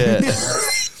 So yeah.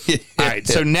 All right,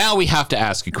 so now we have to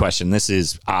ask a question. This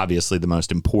is obviously the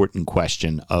most important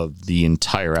question of the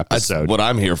entire episode. That's what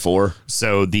I'm here for.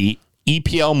 So the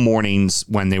EPL mornings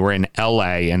when they were in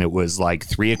LA, and it was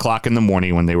 3 o'clock in the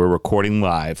morning when they were recording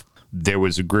live, there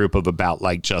was a group of about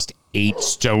just 8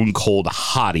 stone cold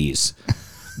hotties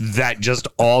that just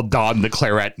all donned the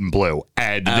claret and blue,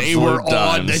 and they were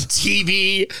on the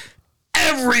TV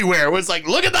everywhere. It was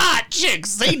look at that,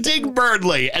 chicks, they dig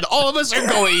Burnley, and all of us are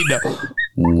going,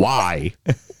 why?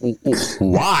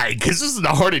 Why? Because this is the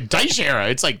Heart and Dice era.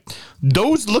 It's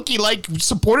those looking like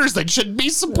supporters that shouldn't be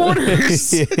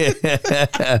supporters.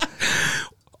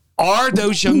 Are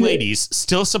those young ladies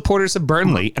still supporters of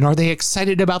Burnley, and are they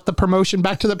excited about the promotion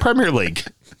back to the Premier League?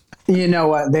 You know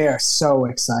what? They are so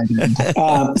excited.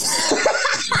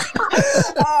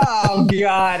 Oh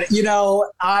God!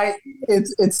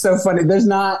 It's so funny. There's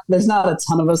not a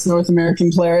ton of us North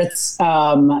American clarets.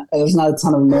 There's not a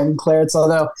ton of American clarets,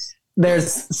 although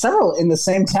there's several in the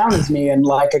same town as me and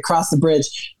across the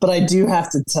bridge. But I do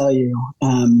have to tell you,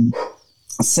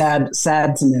 sad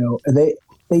to know,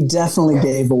 they definitely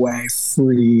gave away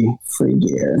free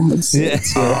gear. It's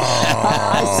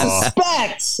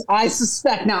I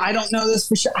suspect. Now, I don't know this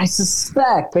for sure. I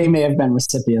suspect they may have been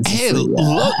recipients. Hey,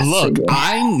 look,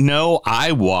 I know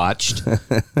I watched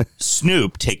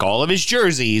Snoop take all of his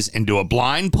jerseys and do a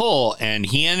blind pull, and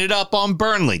he ended up on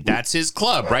Burnley. That's his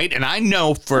club, right? And I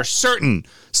know for certain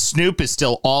Snoop is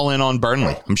still all in on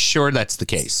Burnley. I'm sure that's the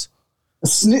case.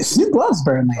 Snoop loves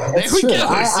Burnley. It's true. Go.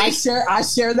 I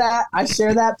share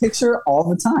that picture all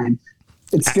the time.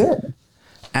 It's good.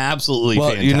 Absolutely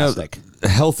fantastic.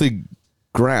 Healthy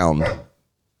ground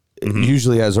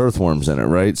usually has earthworms in it,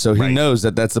 right? So he knows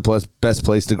that that's the best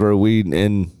place to grow weed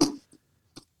in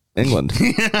England.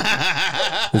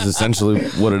 Is essentially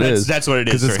what it is. That's what it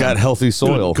is. Because it's got healthy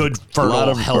soil. Good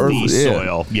fertile, healthy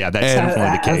soil. Yeah, that's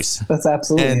definitely the case. That's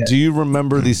absolutely And do you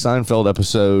remember the Seinfeld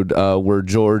episode where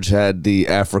George had the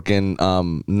African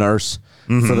nurse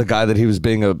for the guy that he was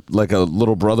being a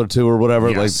little brother to or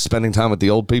whatever, spending time with the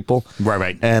old people?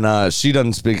 Right. And she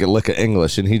doesn't speak a lick of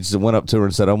English, and he just went up to her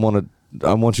and said, I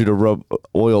want you to rub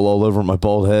oil all over my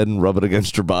bald head and rub it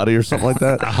against your body or something like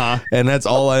that. And that's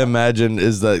all I imagine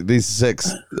is that these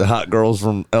 6 hot girls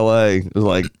from LA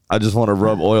I just want to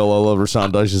rub oil all over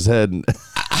Sean Dyche's head and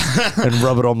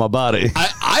rub it on my body.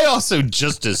 I also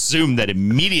just assumed that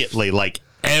immediately, like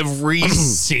every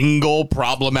single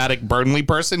problematic Burnley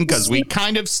person, because we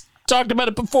kind of talked about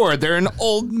it before. They're an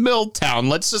old mill town.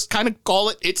 Let's just kind of call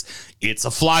it. It's a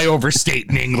flyover state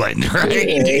in England, right?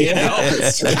 You know,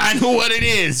 it's kind of what it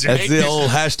is. Right? That's the old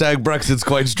hashtag Brexit's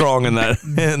quite strong in that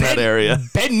that area.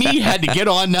 Ben Mee had to get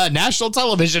on national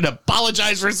television to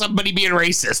apologize for somebody being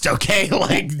racist. Okay,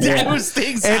 like those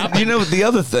things. And happen. you know the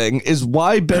other thing is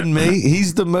why Ben Mee?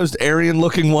 He's the most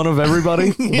Aryan-looking one of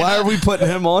everybody. Why are we putting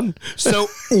him on? So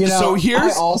I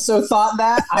here's. also thought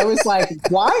that. I was like,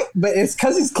 why? But it's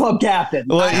because he's club captain.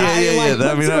 Well, yeah. Put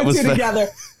That two was and two together.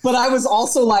 But I was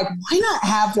also like, why not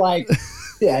have like,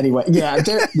 anyway.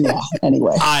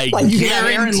 I like you have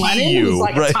Aaron guarantee Lennon, you, who's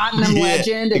like right. a Tottenham Yeah,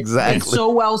 legend, exactly. and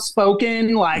so well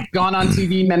spoken, like gone on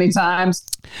TV many times.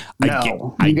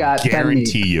 No, I you got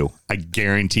guarantee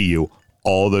you,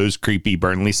 all those creepy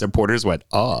Burnley supporters went,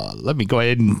 let me go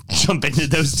ahead and jump into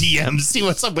those DMs, see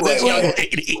what's up with this young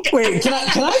lady. Wait, can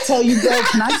I tell you, though?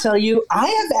 Can I tell you? I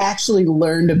have actually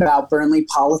learned about Burnley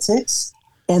politics,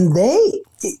 and it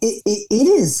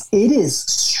is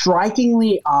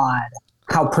strikingly odd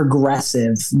how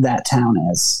progressive that town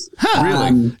is. Huh,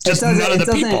 really? Just none of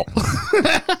the people.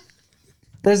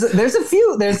 There's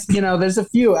a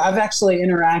few. I've actually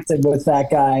interacted with that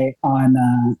guy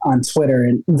on Twitter,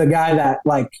 and the guy that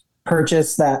like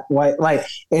purchased that white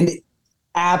and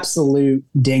absolute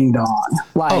ding dong.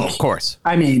 Like, Oh, of course.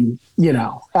 I mean,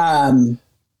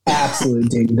 absolute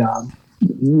ding dong.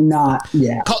 Not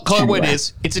Call it what it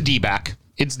is. It's a D-back.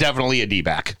 It's definitely a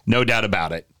D-back. No doubt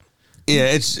about it. Yeah,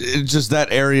 it's just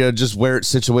that area, just where it's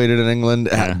situated in England.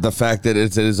 The fact that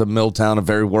it is a mill town, a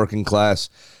very working class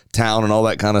town, and all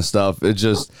that kind of stuff. It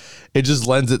just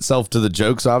lends itself to the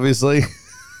jokes, obviously.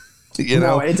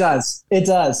 No, it does. It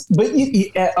does. But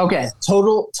okay,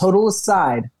 total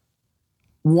aside.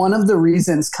 One of the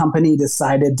reasons company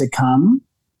decided to come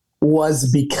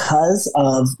was because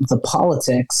of the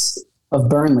politics of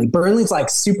Burnley. Burnley's like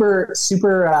super,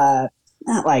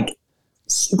 not like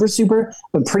super,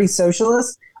 but pretty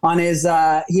socialist. On his,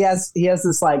 he has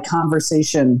this like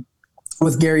conversation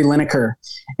with Gary Lineker,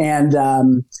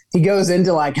 and he goes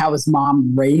into like how his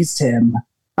mom raised him,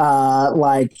 and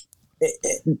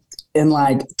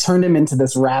like turned him into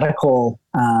this radical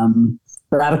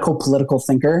political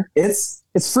thinker. It's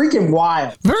freaking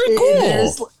wild. Very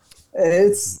cool.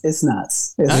 It's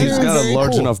nuts. He's got a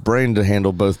large enough brain to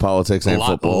handle both politics and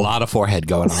football. A lot of forehead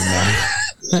going on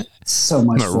there. So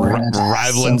much forehead.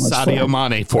 Rivaling So much Sadio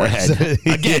Mane forehead.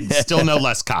 Again, still no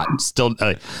Lescott. Still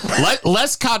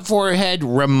Lescott forehead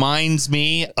reminds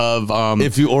me of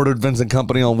If you ordered Vincent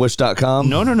Company on Wish.com.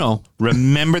 No.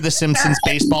 Remember the Simpsons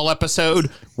baseball episode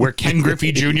where Ken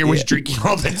Griffey Jr. was drinking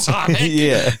all the tonic?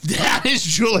 Yeah. That is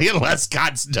Julian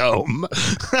Lescott's dome.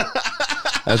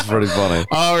 That's pretty funny.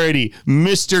 Alrighty,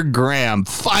 Mr. Graham,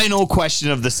 final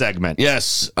question of the segment.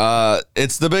 Yes,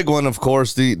 it's the big one, of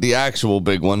course, the actual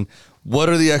big one. What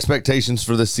are the expectations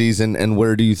for the season, and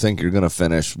where do you think you're going to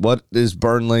finish? What is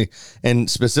Burnley, and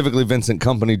specifically Vincent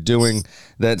Company, doing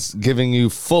that's giving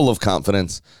you full of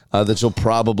confidence that you'll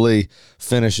probably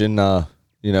finish in, 8th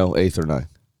or 9th?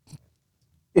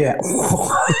 Yeah.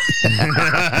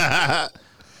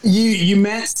 You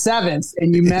meant 7th,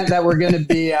 and you meant that we're going to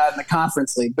be in the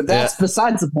conference league, but that's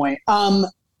besides the point.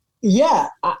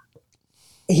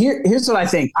 Here's what I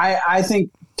think. I think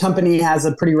Company has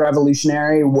a pretty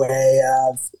revolutionary way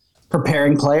of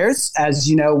preparing players. As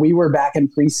you know, we were back in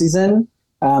preseason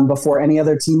before any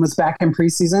other team was back in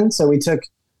preseason. So we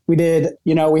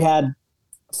had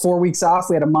 4 weeks off.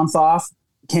 We had a month off,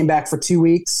 came back for 2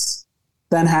 weeks,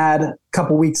 then had a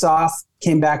couple weeks off,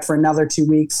 came back for another 2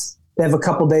 weeks. They have a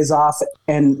couple days off,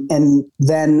 and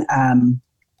then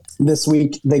this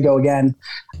week they go again.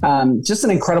 Just an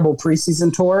incredible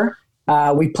preseason tour.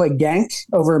 We played Genk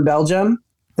over in Belgium.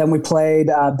 Then we played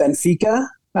Benfica,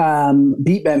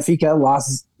 beat Benfica,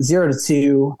 lost 0-2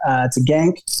 to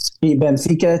Genk, beat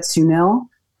Benfica 2-0,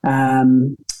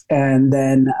 and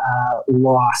then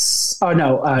lost. Oh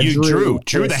no, you drew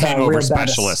the hangover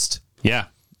specialist. Yeah.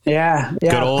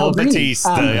 Good old Batiste,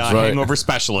 the hangover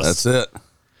specialist. That's it.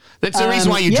 That's the reason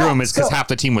why you drew him, is because half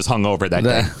the team was hungover that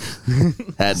day.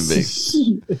 Had to be.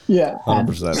 Yeah,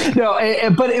 100%. No,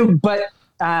 but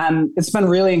it's been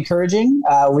really encouraging.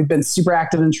 We've been super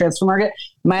active in the transfer market.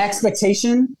 My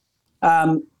expectation,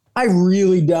 I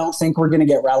really don't think we're going to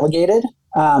get relegated,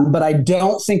 but I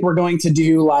don't think we're going to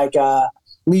do like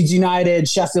Leeds United,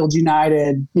 Sheffield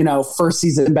United, first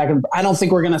season back. I don't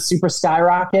think we're going to super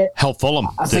skyrocket. Help Fulham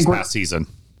this past season.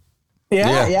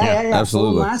 Yeah.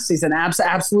 Absolutely. Fulham last season,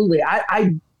 absolutely.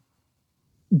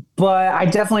 but I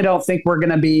definitely don't think we're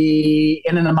going to be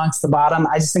in and amongst the bottom.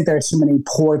 I just think there are too many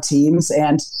poor teams.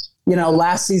 And,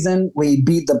 last season we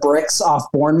beat the bricks off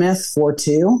Bournemouth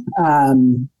 4-2.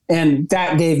 And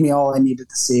that gave me all I needed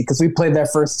to see because we played their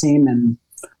first team and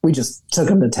we just took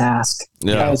them to task.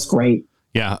 Yeah. That was great.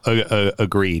 Yeah,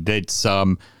 agreed. It's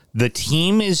the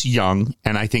team is young,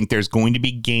 and I think there's going to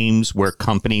be games where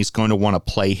companies going to want to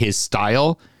play his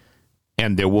style,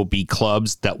 and there will be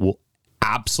clubs that will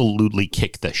absolutely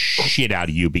kick the shit out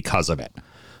of you because of it.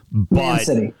 Man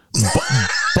City.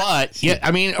 But yeah,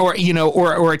 I mean, or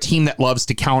a team that loves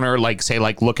to counter,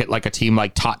 look at like a team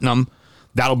like Tottenham.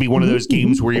 That'll be one of those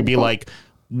games where you'd be like,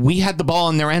 we had the ball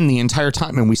in their end the entire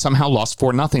time, and we somehow lost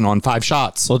 4-0 on 5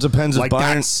 shots. Well, it depends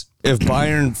if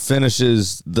Bayern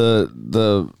finishes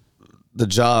the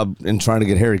job in trying to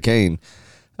get Harry Kane.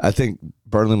 I think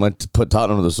Burnley might put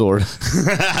Tottenham to the sword.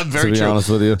 Very to be honest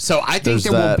with you. So I think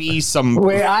there will be some.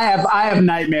 Wait, I have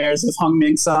nightmares of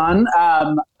Heung-min Son.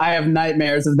 I have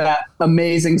nightmares of that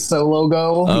amazing solo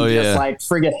goal. Oh, Just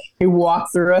friggin' he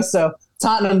walked through us. So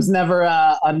Tottenham's never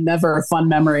a fun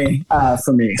memory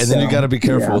for me. And then you got to be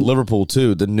careful with Liverpool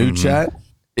too. The new chat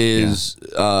is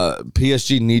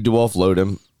PSG need to offload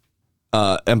him.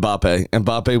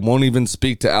 Mbappe won't even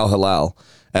speak to Al Hilal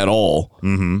at all.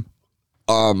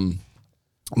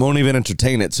 Won't even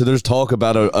entertain it. So there's talk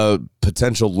about a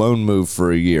potential loan move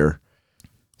for a year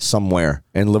somewhere,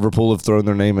 and Liverpool have thrown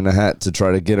their name in the hat to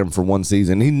try to get him for one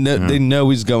season. They know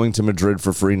he's going to Madrid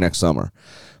for free next summer.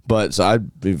 But so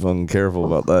I'd be fucking careful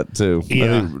about that too.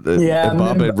 Yeah.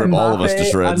 Mbappe rip all of us to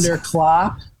shreds. Under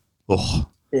Klopp. Oh.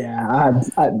 Yeah,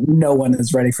 no one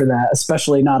is ready for that,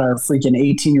 especially not our freaking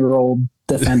 18-year-old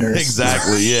defenders.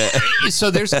 Exactly, yeah. So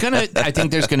I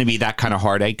think there's gonna be that kind of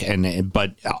heartache,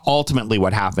 but ultimately,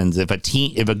 what happens if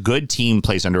a good team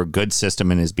plays under a good system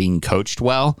and is being coached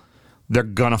well, they're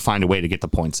gonna find a way to get the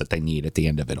points that they need at the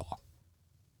end of it all.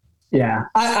 Yeah,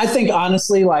 I think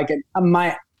honestly,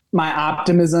 my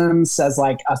optimism says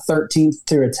like a 13th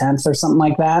to a 10th or something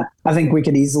like that. I think we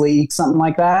could easily eke something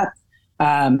like that.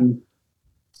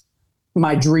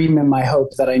 My dream and my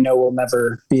hope that I know will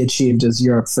never be achieved is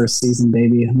Europe first season,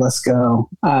 baby. Let's go.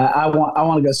 I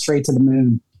want to go straight to the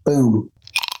moon. Boom.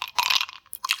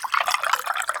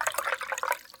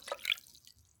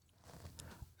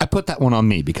 I put that one on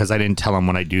me because I didn't tell him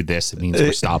when I do this, it means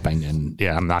we're stopping. And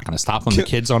yeah, I'm not going to stop when the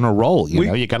kid's on a roll.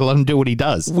 You got to let him do what he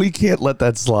does. We can't let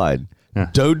that slide. Yeah.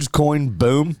 Dogecoin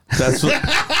boom. That's what.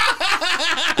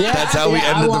 That's how we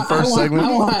ended the first segment.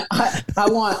 I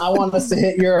want us to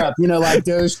hit Europe, like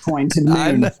Dogecoin to the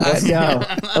moon. Let's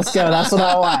go. That's what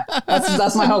I want.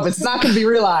 That's my hope. It's not going to be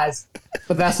realized,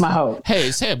 but that's my hope. Hey,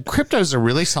 Sam, crypto's a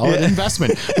really solid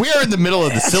investment. We are in the middle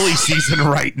of the silly season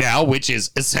right now, which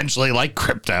is essentially like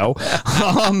crypto.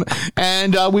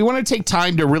 And we want to take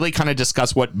time to really kind of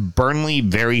discuss what Burnley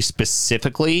very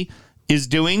specifically is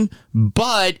doing.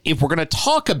 But if we're going to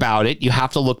talk about it, you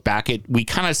have to look back at, we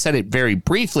kind of said it very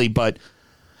briefly, but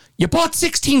you bought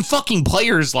 16 fucking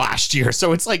players last year.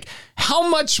 So it's like, how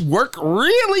much work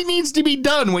really needs to be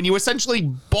done when you essentially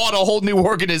bought a whole new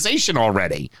organization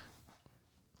already?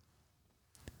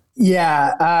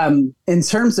 Yeah. In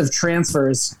terms of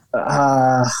transfers,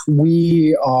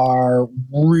 we are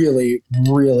really,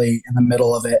 really in the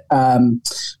middle of it.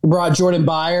 We brought Jordan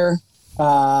Beyer,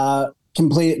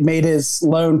 made his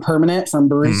loan permanent from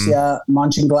Borussia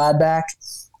Mönchengladbach.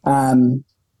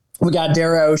 We got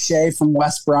Dara O'Shea from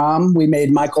West Brom. We made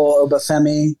Michael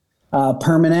Obafemi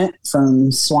permanent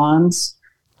from Swans.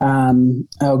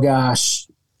 Oh gosh,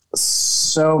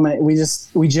 so many. We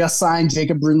just signed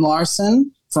Jacob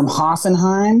Brun-Larsen from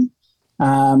Hoffenheim.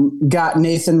 Got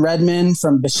Nathan Redmond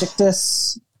from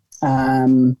Besiktas.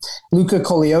 Luka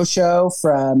Koleosho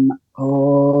from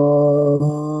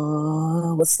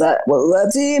what's that? What was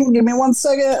that team? Give me 1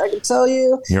 second. I can tell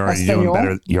you. You're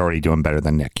already doing better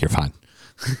than Nick. You're fine.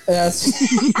 Yes.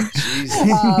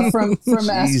 From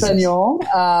Espanyol.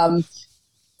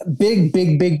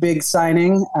 Big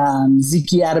signing.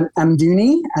 Ziki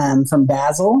Amdouni from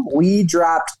Basel. We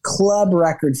dropped club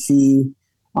record fee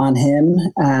on him.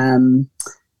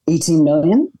 18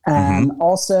 million.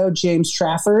 Also James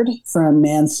Trafford from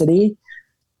Man City.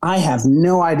 I have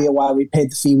no idea why we paid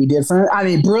the fee we did for him. I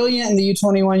mean, brilliant in the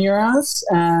U21 Euros.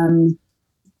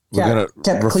 We're going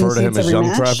to refer to him as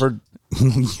Young Trafford.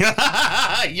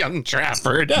 Young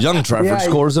Trafford. Young Trafford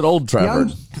scores at Old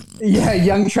Trafford.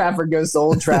 Young Trafford goes to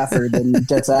Old Trafford and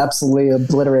gets absolutely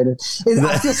obliterated.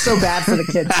 I feel so bad for the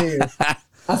kid, too.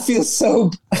 I feel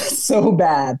so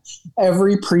bad.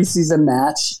 Every preseason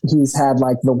match, he's had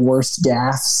like the worst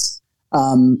gaffes.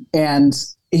 And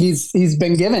he's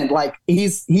been given. Like he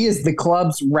is the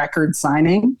club's record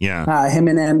signing. Yeah. Him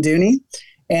and Mdouni.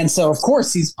 And so of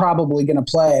course he's probably going to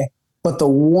play. But the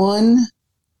one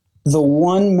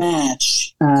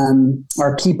match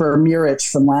our keeper Muric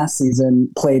from last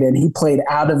season played in, he played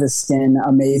out of his skin,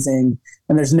 amazing.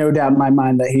 And there's no doubt in my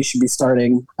mind that he should be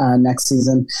starting next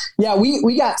season. Yeah,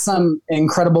 we got some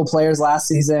incredible players last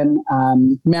season.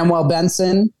 Manuel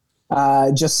Benson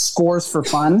just scores for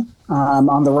fun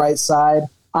on the right side.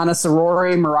 Anas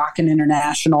Arori, Moroccan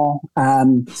international.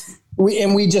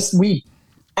 We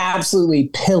absolutely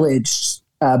pillaged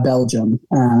Belgium.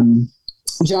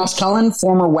 Josh Cullen,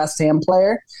 former West Ham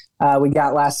player, we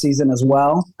got last season as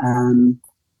well.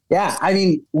 Yeah, I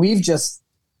mean, we've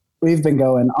been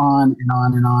going on and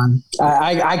on and on.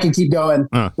 I could keep going.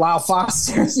 Lyle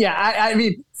Foster. Yeah, I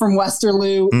mean, from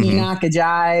Westerlo, Enoch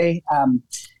Ajayi,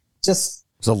 just.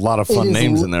 There's a lot of fun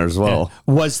names in there as well.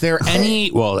 Yeah. Was there any?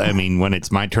 Well, I mean, when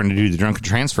it's my turn to do the drunken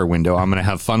transfer window, I'm going to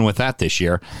have fun with that this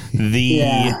year.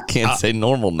 Can't say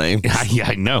normal names. Yeah,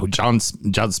 I know. John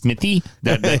Smithy.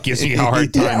 That gives me a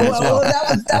hard time as well.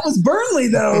 That was Burnley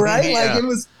though, right? Yeah. Like it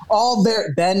was all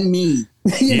there. Ben Me.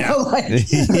 You know, like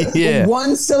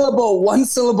one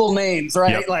syllable names,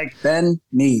 right? Yep. Like Ben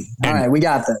Me. All right, we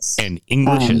got this. And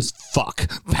English as fuck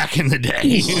back in the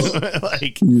day.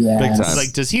 Like, yes. Big time.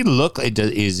 like, does he look?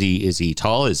 Is he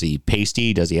tall? Is he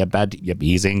pasty? Does he have bad? Yep,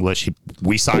 he's English.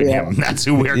 We signed him. That's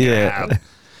who we're gonna have.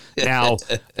 Now,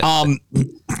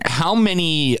 how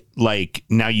many, like,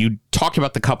 now you talked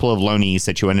about the couple of loanees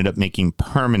that you ended up making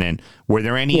permanent. Were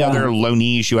there any other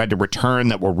loanees you had to return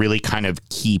that were really kind of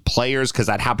key players? Because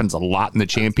that happens a lot in the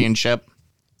championship.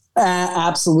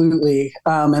 Absolutely.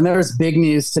 And there's big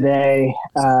news today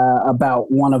about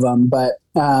one of them, but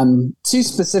two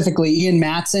specifically, Ian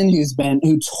Matson,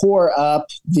 who tore up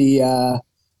the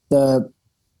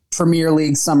Premier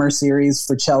League summer series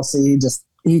for Chelsea.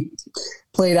 He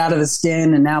played out of his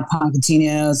skin, and now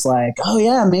Pochettino's like, oh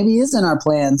yeah, maybe he is in our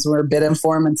plans. We're bidding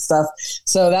for him and stuff.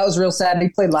 So that was real sad. He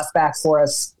played left back for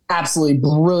us. Absolutely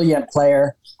brilliant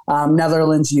player.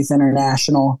 Netherlands Youth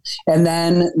International. And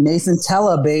then Nathan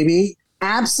Tella, baby,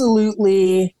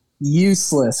 absolutely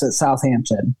useless at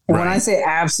Southampton. And when I say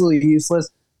absolutely useless,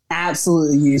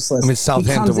 absolutely useless. I mean,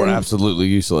 Southampton were absolutely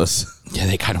useless. Yeah,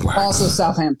 they kind of were. Also,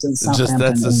 Southampton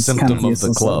That's a symptom of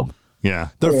the club. Yeah.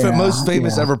 The most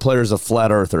famous ever player is a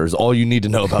flat earther is all you need to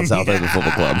know about Southampton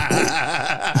Football Club.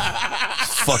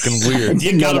 Fucking weird.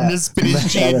 You got him to spin his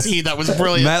GT. That was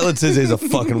brilliant. Matt Letizia is a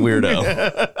fucking weirdo.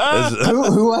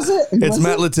 Who was it? It's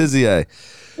Matt Letizia.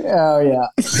 Oh, yeah.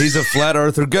 He's a flat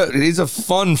earther. He's a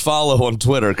fun follow on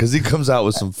Twitter because he comes out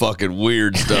with some fucking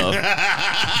weird stuff.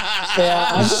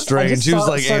 Yeah, strange. He was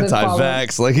like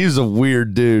anti-vax. Like he was a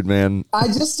weird dude, man. I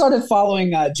just started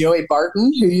following Joey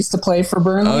Barton, who used to play for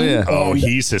Burnley. Oh yeah. Oh,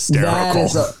 he's hysterical.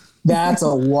 That's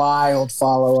a wild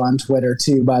follow on Twitter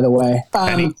too, by the way.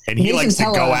 And he likes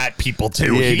to go at people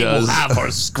too. Yeah, he will have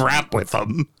a scrap with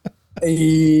them.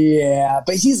 Yeah,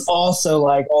 but he's also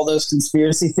like all those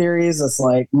conspiracy theories. It's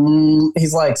like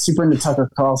he's like super into Tucker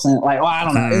Carlson. Like, I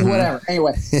don't know, whatever.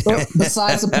 Anyway,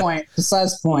 besides the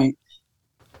point.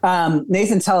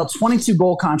 Nathan Tella, 22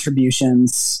 goal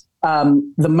contributions.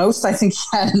 The most I think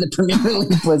he had in the Premier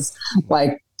League was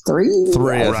like three,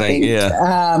 I think,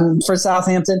 yeah. For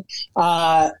Southampton.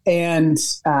 And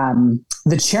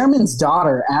the chairman's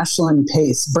daughter, Ashlyn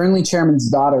Pace, Burnley chairman's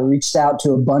daughter, reached out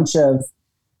to a bunch of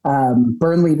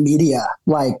Burnley media,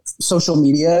 like social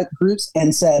media groups,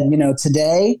 and said,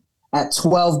 today at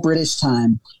 12 British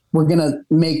time, we're going to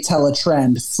make Tella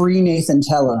trend, free Nathan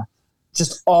Tella,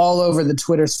 just all over the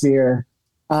Twitter sphere.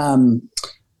 And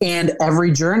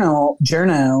every journal,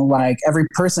 like every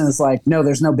person is like, no,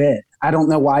 there's no bid. I don't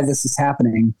know why this is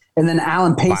happening. And then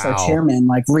Alan Pace, our chairman,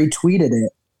 like retweeted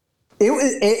it.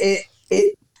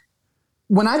 It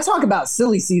when I talk about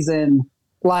silly season,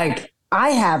 like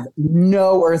I have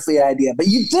no earthly idea, but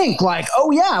you'd think like,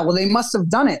 oh yeah, well they must have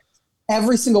done it.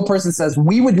 Every single person says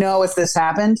we would know if this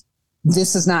happened.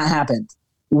 This has not happened.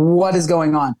 What is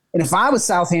going on? And if I was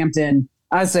Southampton,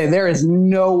 I'd say there is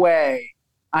no way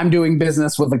I'm doing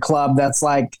business with a club that's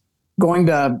like going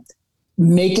to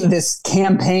make this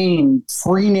campaign,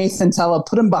 free Nathan Tella,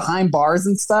 put him behind bars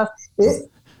and stuff.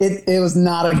 It was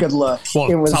not a good look. Well,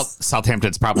 it was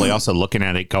Southampton's probably also looking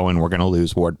at it going, we're going to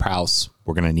lose Ward-Prowse.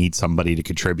 We're going to need somebody to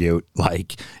contribute.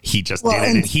 Like he just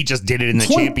did it. He just did it in the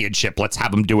championship. Let's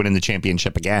have him do it in the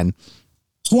championship again.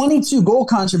 22 goal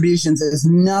contributions is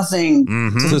nothing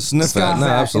to sniff at. No,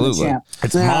 absolutely.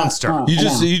 It's a monster.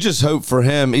 You just hope for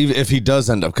him, even if he does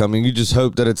end up coming, you just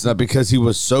hope that it's not because he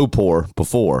was so poor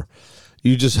before.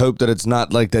 You just hope that it's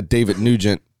not like that David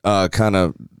Nugent kind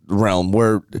of realm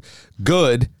where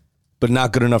good, but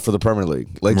not good enough for the Premier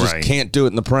League. Like, just can't do it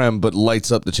in the Prem, but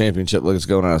lights up the Championship like it's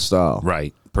going out of style.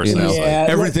 Right. Personality. Yeah,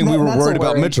 everything we were worried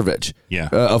about Mitrovic. Yeah.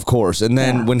 Of course. And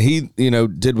then when he,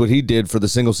 did what he did for the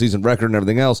single season record and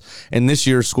everything else, and this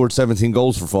year scored 17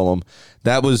 goals for Fulham,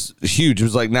 that was huge. It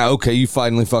was like, now, okay, you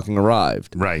finally fucking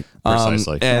arrived. Right.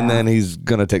 Precisely. And then he's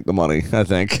going to take the money, I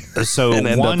think. So and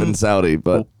end up in Saudi.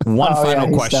 But one final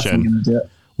he's definitely gonna do it.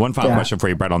 One final question for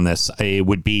you, Brett, on this. It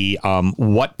would be,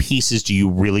 what pieces do you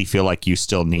really feel like you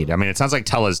still need? I mean, it sounds like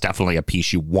Tella is definitely a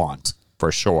piece you want, for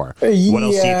sure. What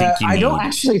else do you think you need?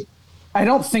 I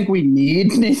don't think we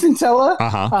need Nathan Tella.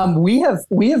 We have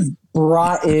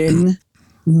brought in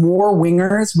more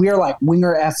wingers. We are like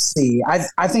winger FC.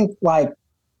 I think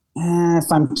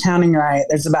if I'm counting right,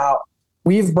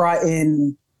 we've brought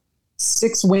in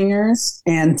 6 wingers,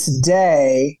 and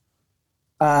today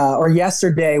or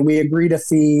yesterday we agreed a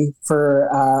fee for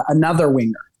another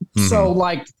winger.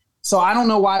 So I don't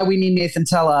know why we need Nathan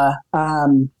Tella.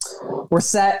 We're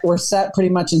set pretty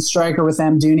much in striker with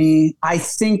Amdouni. I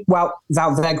think Wout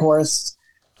Weghorst,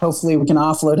 hopefully we can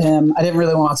offload him. I didn't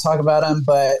really want to talk about him,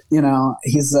 but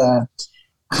he's I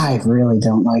really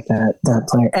don't like that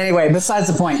player. Anyway,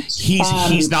 besides the point.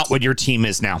 He's not what your team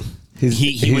is now.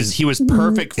 He was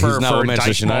perfect for what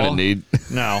Manchester United need.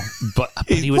 No, but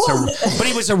he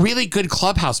was a really good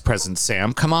clubhouse presence.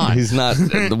 Sam, come on. He's not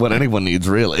what anyone needs,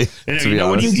 really. I can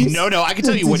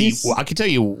tell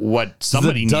you what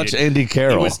somebody needed. Dutch Andy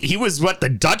Carroll. He was what the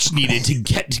Dutch needed to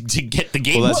get the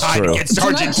game that's tied true. against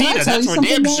Argentina. That's for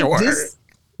damn sure.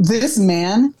 This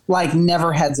man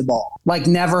never heads a ball,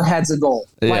 never heads a goal,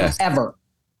 ever.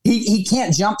 He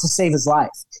can't jump to save his life.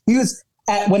 He was.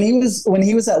 When he was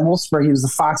at Wolfsburg, he was the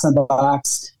fox in the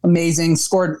box, amazing.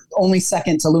 Scored only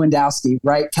second to Lewandowski.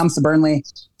 Right, comes to Burnley.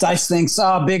 Dyche thinks,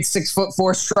 big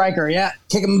 6'4" striker. Yeah,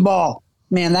 kick him the ball.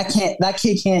 Man, that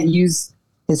kid can't use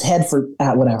his head for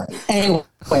whatever. Anyway,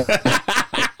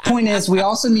 point is, we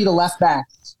also need a left back.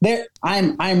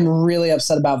 I'm really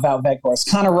upset about Wout Weghorst.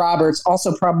 Connor Roberts,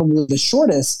 also probably the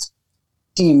shortest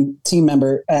team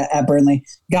member at Burnley,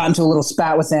 got into a little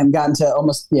spat with him,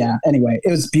 anyway, it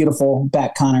was beautiful.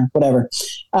 Back Connor, whatever.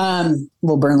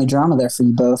 Little Burnley drama there for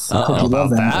you both. Hope you love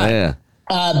that.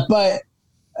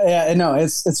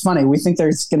 It's funny. We think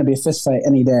there's going to be a fist fight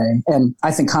any day, and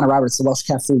I think Connor Roberts, the Welsh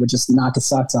cat food, would just knock his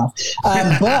socks off.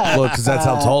 Because that's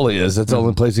how tall he is. That's the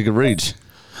only place he could reach.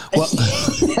 Well,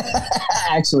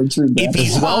 actually, true. If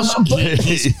he's Welsh,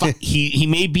 he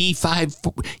may be 5.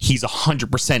 He's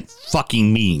 100%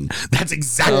 fucking mean. That's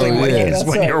exactly what he is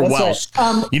when you're Welsh.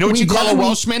 Right. You know what you call a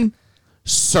Welshman?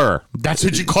 Sir. That's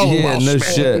what you call a Welshman. No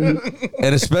shit.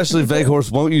 And especially if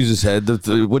Weghorst won't use his head,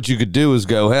 what you could do is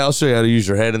go, hey, I'll show you how to use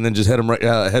your head, and then just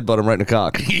headbutt him right in the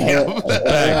cock.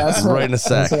 Right in the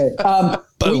sack. Right.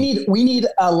 We need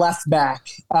a left back.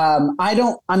 I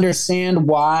don't understand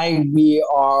why we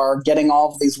are getting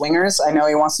all of these wingers. I know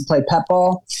he wants to play pep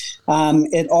ball.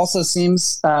 It also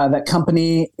seems that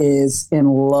Company is in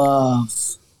love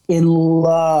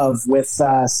with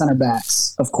center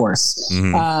backs, of course.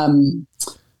 Mm-hmm.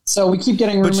 So we keep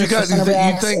getting rumors. But you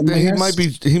think that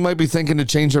he might be thinking to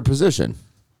change their position?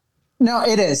 No,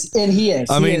 it is, and he is.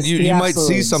 I mean, you might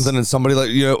see something in somebody like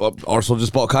Arsenal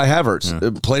just bought Kai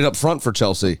Havertz, played up front for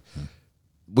Chelsea.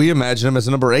 We imagine him as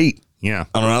a number 8. Yeah,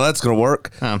 I don't know how that's going to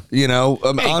work.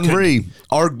 Henry,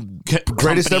 our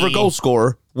greatest ever goal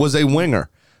scorer, was a winger.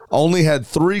 Only had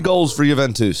 3 goals for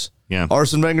Juventus. Yeah,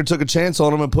 Arsene Wenger took a chance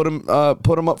on him and put him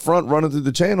up front, running through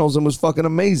the channels, and was fucking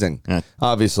amazing. Yeah.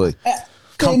 Obviously.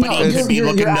 Company could be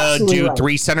looking to do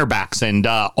 3 center backs, and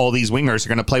all these wingers are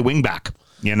going to play wing back.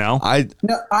 I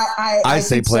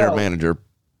say player manager.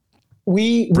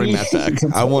 Bring that back.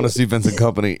 I want to see Vincent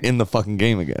Kompany in the fucking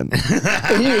game again. he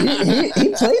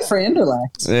played for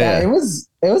Anderlecht. Yeah, it was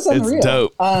unreal. It's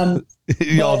dope.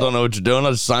 Y'all don't know what you're doing.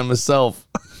 I'll just sign myself.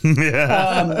 We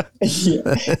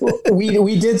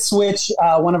did switch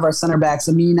one of our center backs,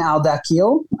 Amin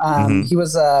Al-Dakil. He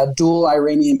was a dual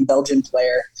Iranian-Belgian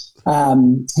player.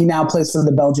 He now plays for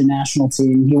the Belgian national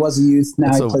team. He was a youth.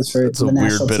 Now he plays for the national team.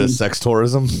 It's a weird bit of sex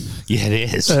tourism. Yeah,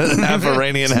 it is. Half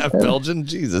Iranian, half Belgian.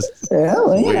 Jesus.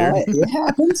 It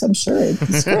happens. I'm sure.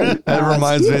 It's great. That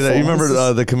reminds me that you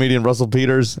remember the comedian Russell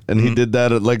Peters, and he did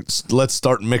that at let's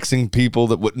start mixing people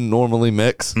that wouldn't normally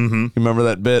mix. You remember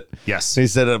that bit? Yes. He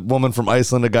said a woman from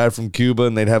Iceland, a guy from Cuba,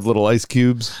 and they'd have little ice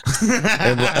cubes.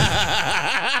 And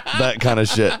that kind of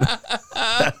shit.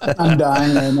 I'm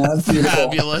dying right now. That's beautiful.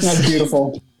 Fabulous. That's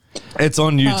beautiful. It's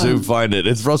on YouTube. Find it.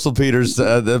 It's Russell Peters.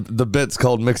 The bit's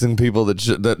called "Mixing People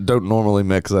that don't normally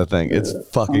mix." I think it's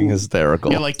fucking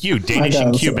hysterical. Yeah, like you, Danish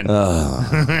and Cuban.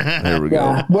 There we go.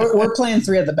 Yeah, we're playing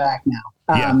three at the back now.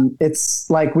 It's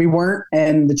like we weren't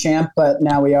in the champ, but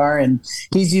now we are, and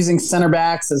he's using center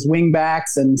backs as wing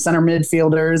backs and center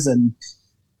midfielders and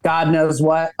God knows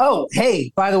what. Oh,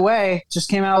 hey, by the way, just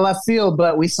came out of left field,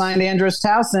 but we signed Andros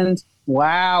Townsend.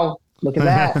 Wow. Look at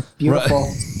that.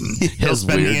 Beautiful. He'll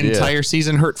spend the entire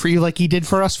season hurt for you like he did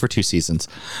for us for 2 seasons.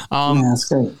 Yeah, that's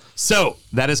great. So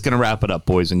that is going to wrap it up,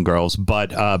 boys and girls.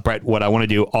 But Brett, what I want to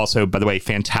do also, by the way,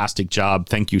 fantastic job.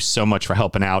 Thank you so much for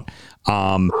helping out.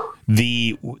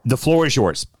 The floor is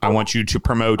yours. I want you to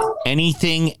promote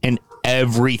anything and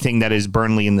everything that is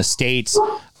Burnley in the States.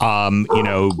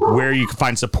 Where you can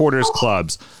find supporters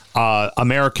clubs,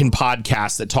 American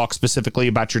podcasts that talk specifically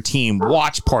about your team,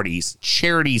 watch parties,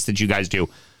 charities that you guys do.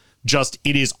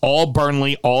 It is all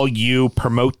Burnley, all you.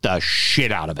 Promote the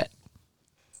shit out of it.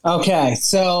 Okay,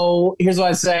 so here's what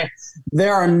I say.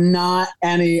 There are not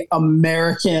any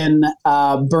American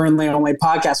Burnley only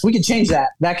podcasts. We could change that.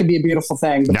 That could be a beautiful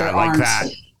thing. But Not like that.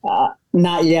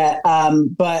 Not yet.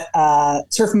 But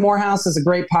Turf Morehouse is a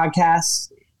great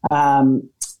podcast.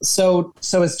 So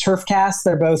is Turfcast.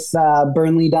 They're both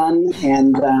Burnley done,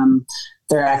 and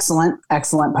they're excellent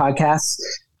podcasts.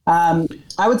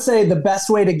 I would say the best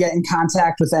way to get in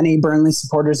contact with any Burnley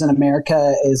supporters in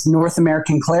America is North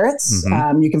American Clarets.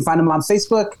 You can find them on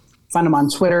Facebook, find them on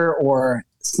Twitter, or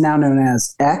it's now known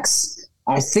as X.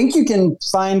 I think you can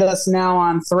find us now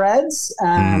on Threads,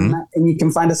 and you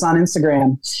can find us on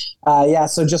Instagram.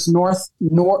 So just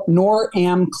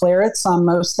Nor-Am Clarets on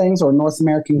most things, or North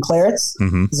American Clarets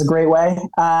is a great way.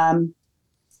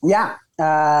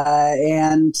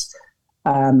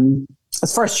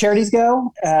 As far as charities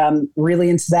go, really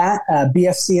into that.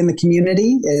 BFC in the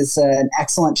Community is an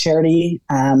excellent charity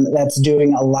that's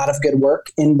doing a lot of good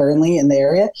work in Burnley in the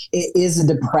area. It is a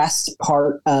depressed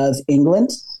part of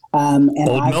England. And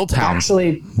Old Milltown.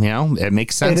 Actually, it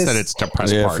makes sense that it's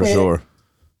depressed part. For sure.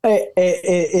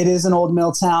 It is an old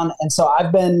mill town, and so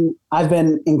I've been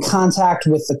in contact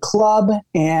with the club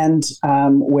and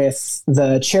with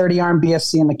the charity arm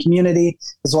BFC in the Community,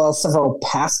 as well as several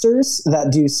pastors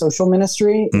that do social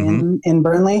ministry in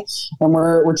Burnley, and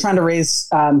we're trying to raise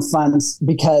funds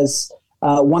because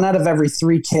 1 out of every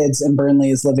 3 kids in Burnley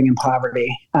is living in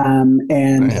poverty, and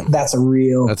that's a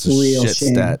real shit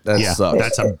shame. Stat. That sucks.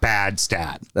 That's a bad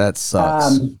stat. That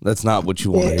sucks. That's not what you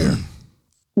want to hear.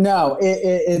 No,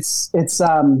 it's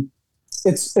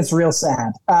real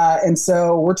sad, and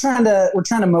so we're trying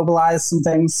to mobilize some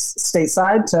things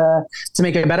stateside to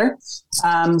make it better.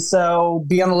 So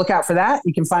be on the lookout for that.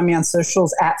 You can find me on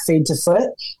socials at Fade to Foot,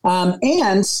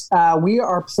 and we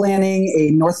are planning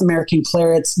a North American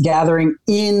Clarets gathering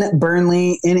in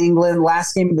Burnley, in England.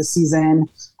 Last game of the season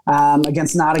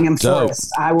against Nottingham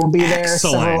Forest. I will be there.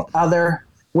 Excellent. Several other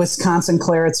Wisconsin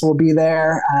Clarets will be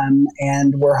there,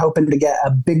 and we're hoping to get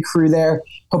a big crew there.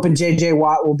 Hoping JJ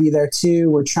Watt will be there too.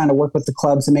 We're trying to work with the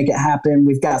clubs to make it happen.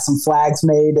 We've got some flags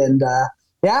made, and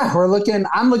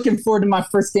I'm looking forward to my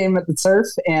first game at the Turf,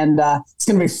 and it's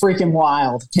going to be freaking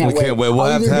wild. Can't wait. We'll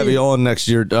have to have you on next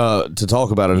year to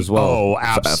talk about it as well. Oh,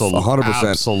 absolutely. 100%.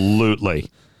 Absolutely.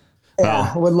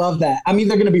 Yeah, I would love that. I'm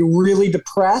either going to be really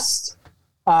depressed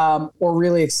or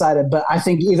really excited, but I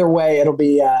think either way it'll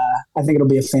be a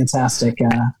fantastic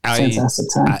time.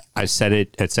 I said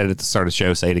it at the start of the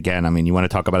show, say it again. I mean, you want to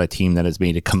talk about a team that has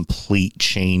made a complete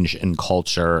change in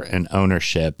culture and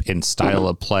ownership, in style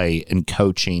of play, in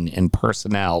coaching, in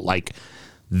personnel. Like,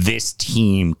 this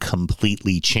team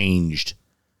completely changed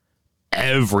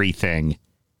everything,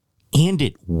 and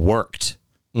it worked.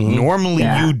 Normally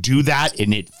you do that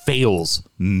and it fails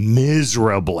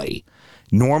miserably.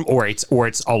 Or it's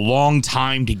a long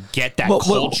time to get that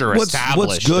culture established.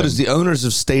 What's good is the owners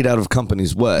have stayed out of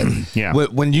company's way. Yeah.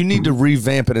 When you need to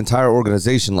revamp an entire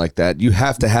organization like that, you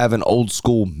have to have an old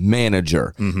school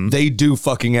manager. They do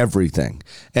fucking everything.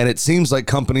 And it seems like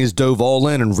companies dove all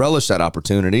in and relished that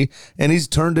opportunity, and he's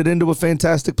turned it into a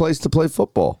fantastic place to play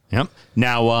football. Yep.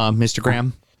 Now, Mr.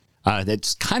 Graham,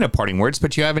 that's kind of parting words,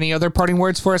 but you have any other parting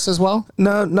words for us as well?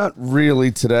 No, not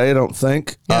really today, I don't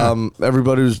think. Yeah.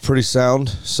 Everybody was pretty sound,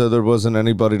 so there wasn't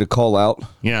anybody to call out.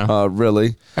 Yeah.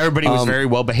 Really. Everybody was very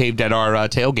well behaved at our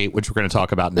tailgate, which we're going to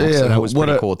talk about next. So that was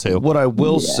pretty cool, too. What I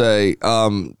will say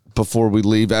before we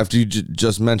leave, after you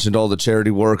just mentioned all the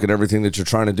charity work and everything that you're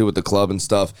trying to do with the club and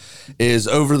stuff, is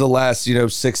over the last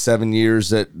 6-7 years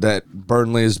that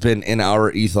Burnley has been in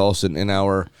our ethos and in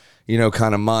our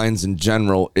kind of minds in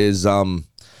general, is when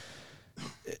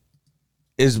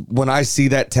I see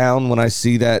that town, when I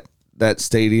see that that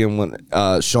stadium when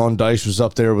Sean Dyche was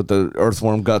up there with the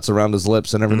earthworm guts around his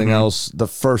lips and everything else, the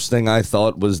first thing I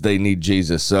thought was they need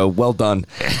Jesus. So well done.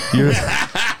 You're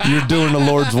doing the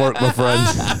Lord's work, my friend.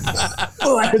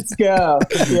 Let's go.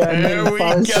 Yeah, There we Father,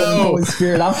 Son, and go. Holy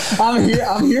Spirit.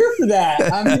 I'm here for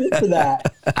that. I'm here for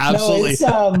that. Absolutely.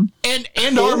 No,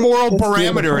 And our moral it's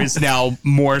parameter beautiful. is now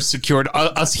more secured.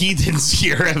 Us heathens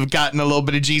here have gotten a little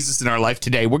bit of Jesus in our life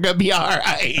today. We're going to be all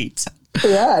right.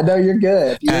 Yeah, no, you're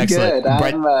good. You're Excellent. good.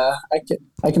 Brett-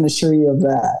 I can assure you of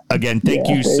that. Again, thank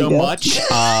Yeah, you there so you go. much.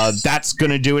 That's going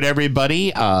to do it,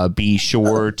 everybody. Be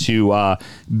sure to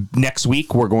next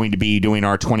week, we're going to be doing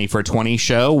our 20 for 20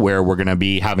 show where we're going to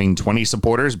be having 20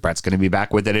 supporters. Brett's going to be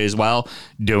back with it as well,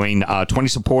 doing 20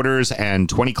 supporters and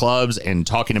 20 clubs and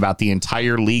talking about the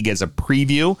entire league as a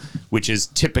preview, which is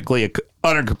typically an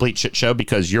utter complete shit show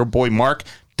because your boy Mark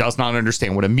does not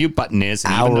understand what a mute button is.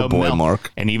 And Our boy,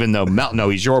 Mark. And even though no,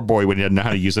 he's your boy when he doesn't know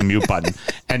how to use a mute button.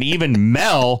 And even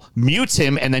Mel mutes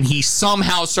him, and then he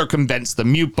somehow circumvents the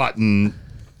mute button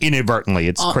inadvertently.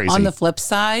 It's crazy. On the flip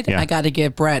side, Yeah. I got to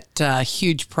give Brett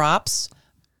huge props.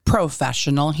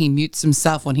 Professional. He mutes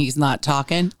himself when he's not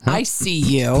talking. I see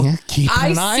you. Yeah, keeping I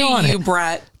an eye see on you, it.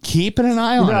 Brett. Keeping an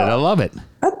eye on it. I love it.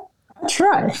 I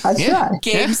try.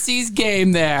 Game sees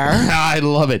game there. I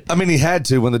love it. I mean, he had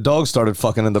to. When the dog started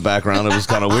fucking in the background, it was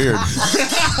kind of weird.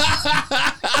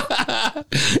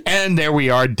 And there we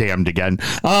are, damned again.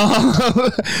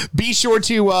 Be sure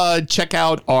to check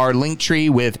out our link tree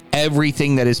with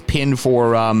everything that is pinned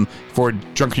for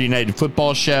Drunken United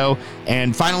Football Show.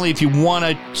 And finally, if you want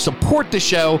to support the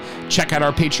show, check out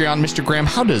our Patreon. Mr. Graham,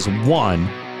 how does one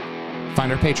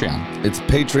find our Patreon? It's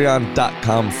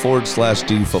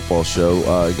patreon.com/DU Football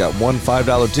Show. You got one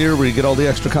 $5 tier where you get all the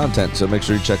extra content, so make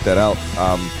sure you check that out.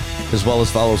 As well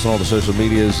as follow us on all the social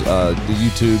medias, the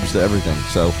YouTubes, the everything.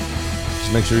 So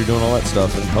just make sure you're doing all that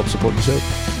stuff and help support the show.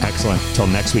 Excellent. Till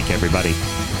next week, everybody.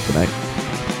 Good night.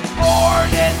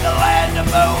 Born in the land of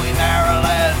Bowie,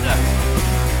 Maryland.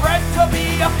 Bred to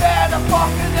be a fan of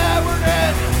fucking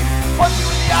Everton. Punch you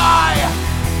in the eye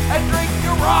and drink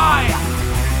your rye.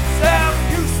 Sam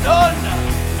Houston.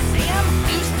 Sam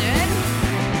Houston.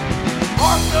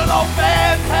 Arsenal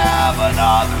fans have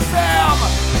another Sam.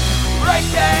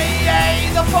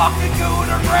 AKA the fucking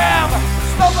Gooner Graham.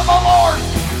 Smells of a lord.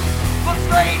 Looks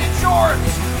great in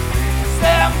shorts.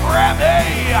 Sam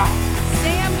Grammy.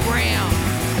 Sam Graham.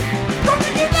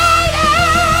 Drunken United!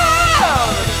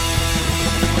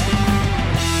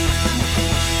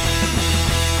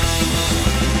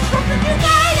 Drunken United!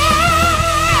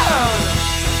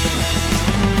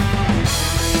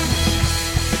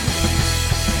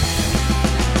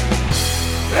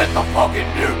 Hit the fucking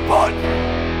mute button!